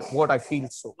fulfilled, what I feel.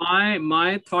 So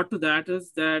my thought to that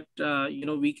is that you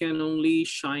know, we can only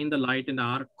shine the light in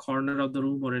our corner of the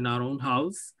room or in our own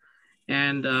house,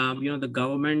 and you know, the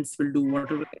governments will do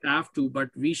whatever they have to, but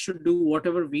we should do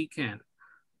whatever we can.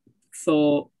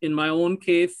 So in my own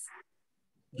case,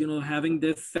 you know, having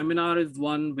this seminar is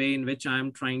one way in which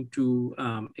I'm trying to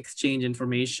exchange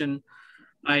information.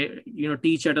 I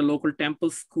teach at a local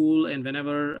temple school, and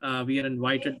whenever we are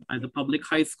invited by the public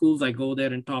high schools, I go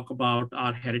there and talk about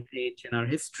our heritage and our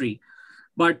history.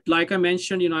 But like I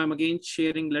mentioned, I'm again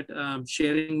sharing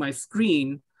my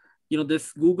screen.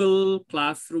 This Google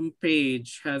Classroom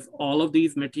page has all of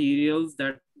these materials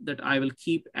that I will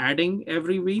keep adding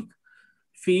every week.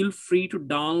 Feel free to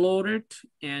download it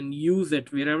and use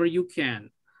it wherever you can.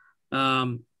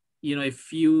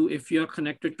 If you're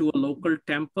connected to a local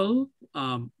temple,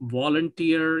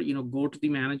 volunteer, go to the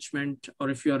management, or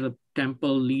if you're a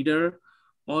temple leader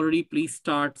already, please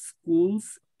start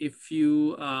schools. If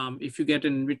you get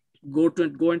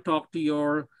go and talk to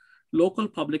your local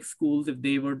public schools if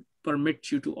they would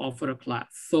permit you to offer a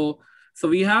class. So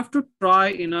we have to try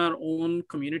in our own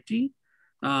community,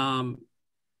 and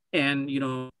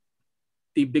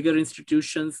the bigger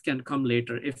institutions can come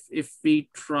later. If we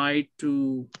try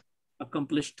to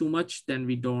accomplish too much, then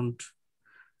we don't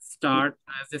start.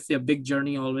 As they say, a big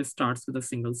journey always starts with a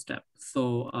single step.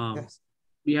 So Yes.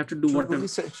 we have to do whatever.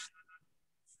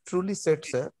 Truly said,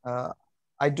 sir.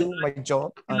 I do my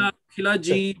job. Akhila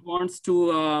ji wants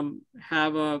to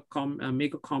have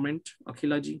make a comment.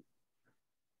 Akhila ji.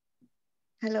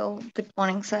 Hello, good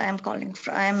morning, sir.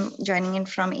 I'm joining in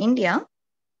from India.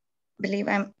 Believe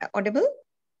I'm audible?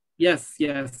 Yes,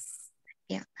 yes.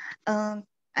 Yeah.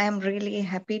 I am really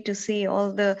happy to see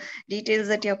all the details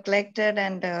that you've collected,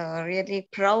 and really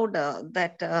proud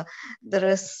that there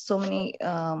is so many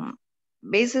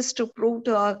basis to prove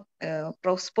to our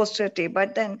posterity.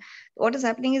 But then what is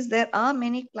happening is there are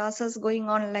many classes going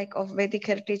on, like of Vedic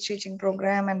Heritage Teaching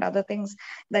Program and other things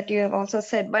that you have also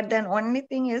said. But then only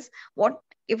thing is, what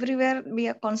everywhere we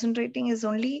are concentrating is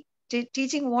only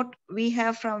teaching what we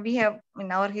have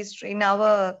in our history, in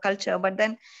our culture. But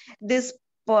then this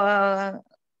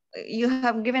you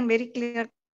have given very clear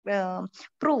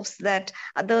proofs that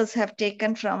others have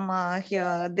taken from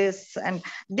here, this and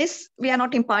this we are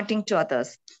not imparting to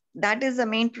others. That is the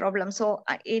main problem. So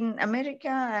in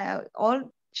America,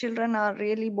 all children are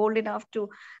really bold enough to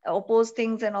oppose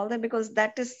things and all that, because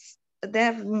that is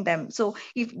there in them. So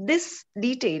if these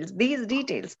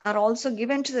details are also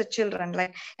given to the children,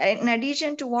 like in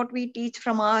addition to what we teach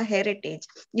from our heritage,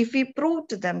 if we prove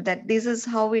to them that this is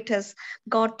how it has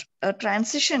got a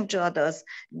transition to others,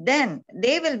 then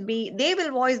they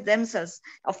will voice themselves.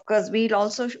 Of course, we'll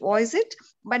also voice it,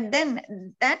 but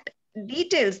then that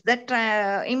details, that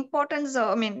importance,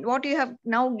 what you have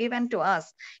now given to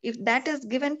us, if that is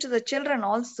given to the children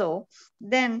also,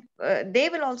 then they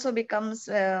will also become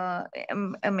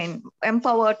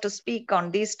empowered to speak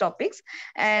on these topics.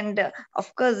 And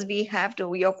of course, we have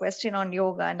to, your question on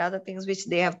yoga and other things which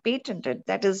they have patented,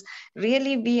 that is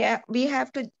really, we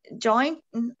have to join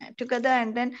together.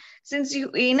 And then since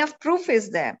enough proof is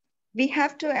there, we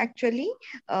have to actually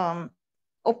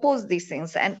oppose these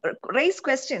things and raise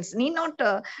questions. Need not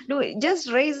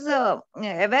just raise the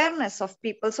awareness of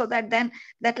people, so that then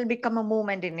that will become a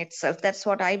movement in itself. That's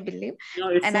what I believe.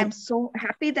 And I'm so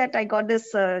happy that I got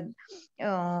this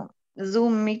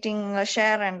Zoom meeting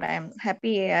share, and I'm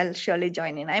happy I'll surely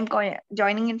join in. I'm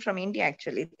joining in from India,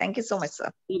 actually. Thank you so much,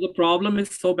 sir. The problem is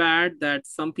so bad that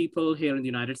some people here in the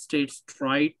United States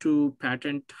try to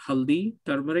patent haldi,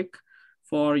 turmeric,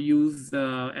 for use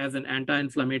as an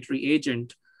anti-inflammatory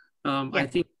agent. I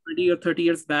think 20 or 30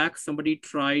 years back, somebody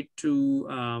tried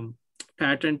to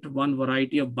patent one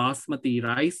variety of basmati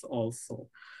rice also.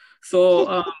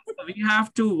 So we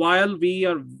have to, while we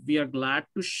are glad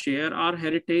to share our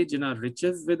heritage and our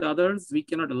riches with others, we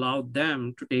cannot allow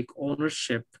them to take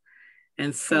ownership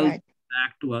and sell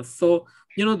back to us. So,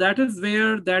 that is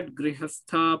where that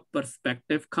grihastha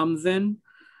perspective comes in.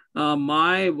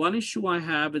 My one issue I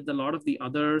have with a lot of the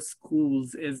other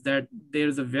schools is that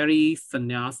there's a very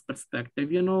sannyas perspective.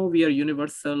 We are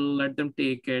universal, let them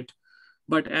take it.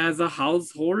 But as a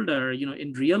householder,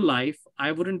 in real life,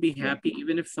 I wouldn't be happy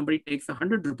even if somebody takes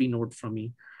 100 rupee note from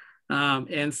me.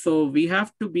 And so we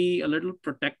have to be a little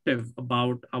protective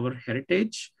about our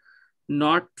heritage,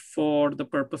 not for the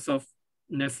purpose of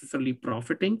necessarily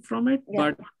profiting from it,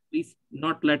 but at least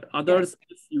not let others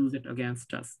misuse it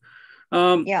against us.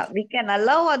 We can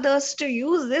allow others to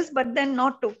use this, but then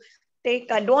not to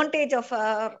take advantage of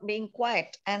being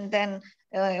quiet and then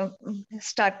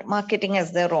start marketing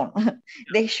as their own.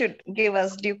 They should give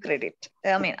us due credit.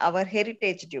 Our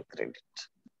heritage due credit.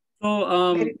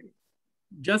 So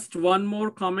just one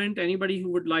more comment. Anybody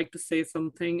who would like to say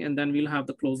something, and then we'll have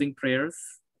the closing prayers.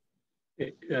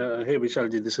 Hey,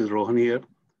 Vishalji, this is Rohan here.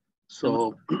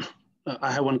 So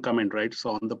I have one comment, right? So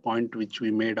on the point which we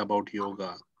made about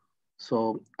yoga.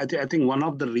 So I think one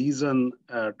of the reason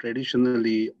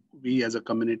traditionally we as a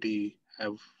community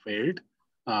have failed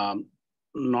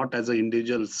not as an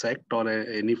individual sect or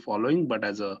any following, but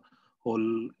as a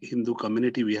whole Hindu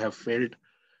community, we have failed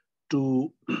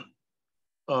to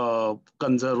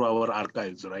conserve our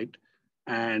archives, right?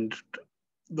 And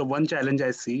the one challenge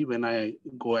I see when I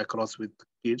go across with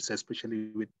kids, especially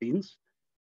with teens,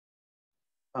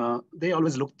 they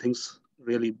always look things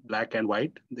really black and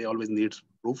white. They always need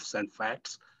proofs and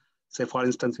facts. Say, for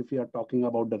instance, if you are talking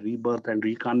about the rebirth and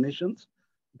reincarnations,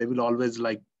 they will always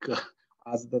like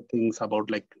ask the things about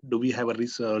like, do we have a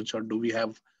research or do we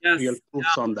have real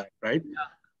proofs on that, right?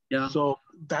 Yeah. So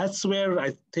that's where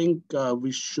I think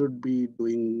we should be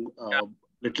doing a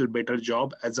little better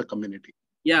job as a community.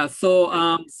 Yeah,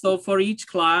 so so for each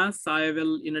class, I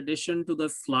will, in addition to the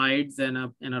slides and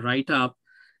a write-up,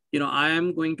 you know, I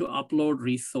am going to upload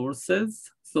resources.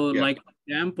 So like, for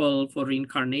example, for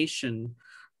reincarnation,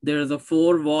 there is a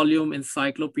 4-volume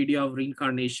encyclopedia of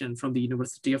reincarnation from the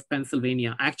University of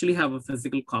Pennsylvania. I actually have a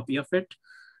physical copy of it,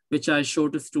 which I show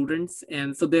to students.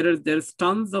 And so there's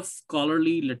tons of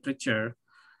scholarly literature,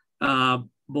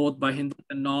 both by Hindus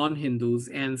and non-Hindus.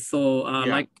 And so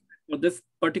like for this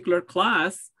particular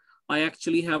class, I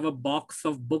actually have a box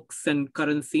of books and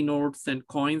currency notes and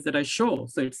coins that I show.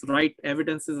 So it's right,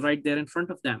 evidence is right there in front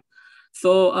of them.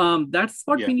 So that's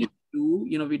what we need to do.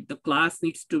 You know, the class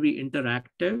needs to be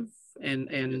interactive and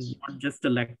not just a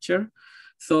lecture.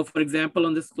 So for example,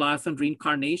 on this class on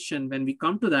reincarnation, when we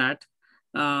come to that,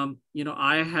 you know,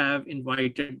 I have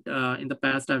invited, in the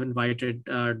past, I've invited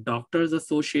doctors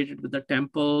associated with the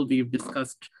temple. We've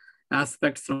discussed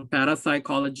aspects from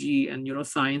parapsychology and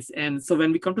neuroscience. And so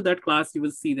when we come to that class, you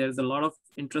will see there's a lot of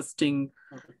interesting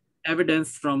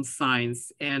evidence from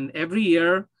science. And every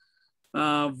year,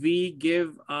 we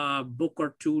give a book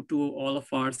or two to all of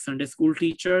our Sunday school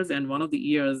teachers. And one of the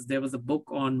years, there was a book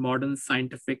on modern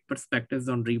scientific perspectives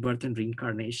on rebirth and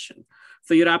reincarnation.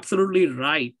 So you're absolutely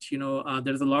right. You know,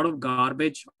 there's a lot of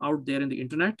garbage out there in the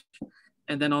internet.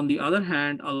 And then on the other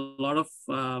hand, a lot of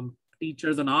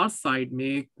teachers on our side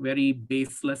make very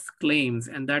baseless claims,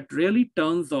 and that really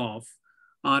turns off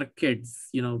our kids,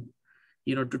 you know,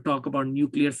 to talk about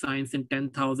nuclear science in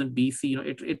 10,000 BC, you know,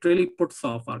 it really puts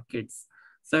off our kids.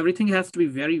 So everything has to be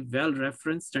very well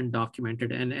referenced and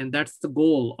documented. And that's the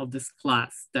goal of this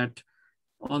class, that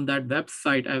on that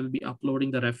website, I will be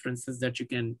uploading the references that you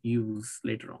can use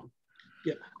later on.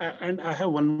 Yeah, and I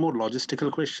have one more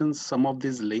logistical question. Some of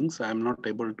these links I'm not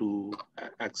able to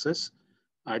access.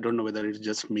 I don't know whether it's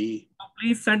just me.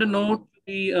 Please send a note to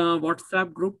the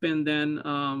WhatsApp group, and then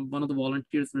one of the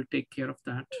volunteers will take care of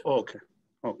that. Okay.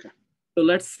 Okay. So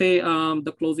let's say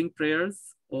the closing prayers.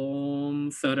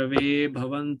 Om Sarve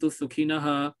Bhavantu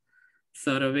Sukhinaha,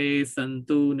 Sarve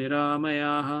Santu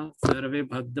Niramayaha, Sarve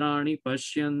Bhadrani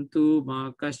Pashyantu,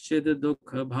 Ma Kaschid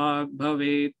Dukha Bhag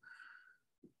Bhavet.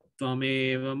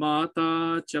 Tvameva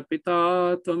Mata cha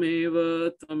Pita,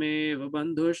 Tvameva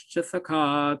Bandhuscha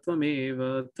Sakha,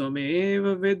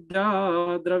 Tvameva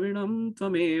Vidya Dravinam,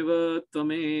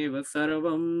 Tvameva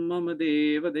Sarvam Mama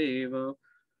Deva Deva.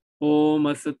 Om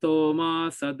Asato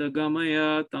Ma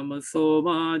Sadgamaya, Tamaso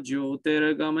Ma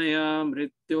Jyotirgamaya,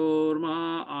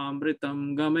 Mrityorma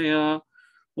Amritam Gamaya.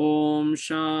 Om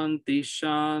Shanti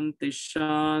Shanti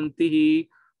Shanti.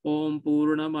 Om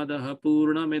Purnamadaha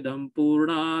Purnamidam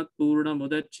Purnat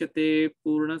Purnamudachyate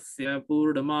Purnasya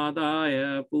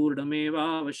Purnamadaya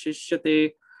Purnameva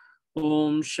Vashishyate.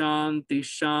 Om Shanti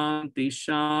Shanti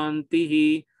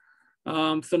Shanti.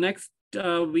 So next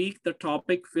week, the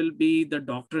topic will be the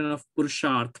doctrine of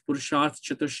Purusharth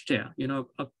Chatushtaya. You know,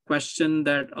 a question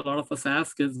that a lot of us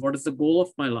ask is, what is the goal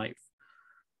of my life?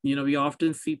 You know, we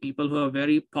often see people who are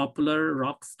very popular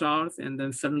rock stars, and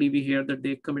then suddenly we hear that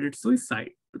they committed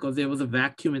suicide because there was a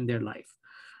vacuum in their life.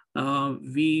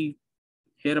 We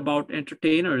hear about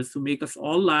entertainers who make us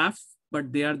all laugh,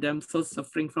 but they are themselves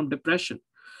suffering from depression.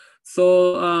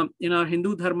 So in our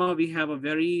Hindu Dharma, we have a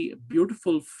very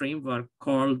beautiful framework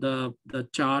called the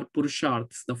Char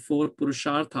Purusharthas, the 4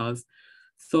 Purusharthas.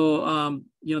 So,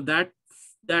 you know,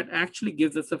 that actually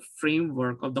gives us a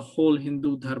framework of the whole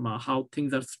Hindu Dharma, how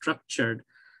things are structured,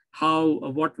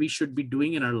 what we should be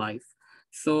doing in our life.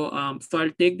 So, so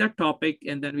I'll take that topic,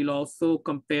 and then we'll also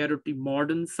compare it to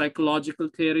modern psychological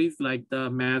theories like the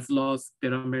Maslow's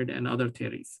pyramid and other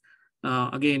theories.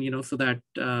 Again, you know, so that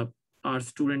our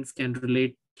students can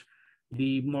relate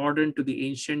the modern to the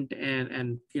ancient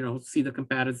and you know, see the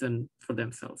comparison for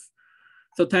themselves.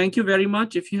 So thank you very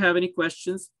much. If you have any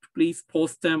questions, please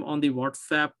post them on the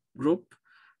WhatsApp group.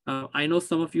 I know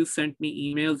some of you sent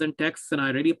me emails and texts, and I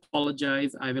really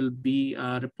apologize. I will be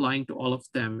replying to all of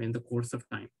them in the course of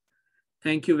time.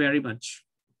 Thank you very much.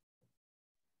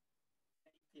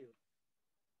 Thank you.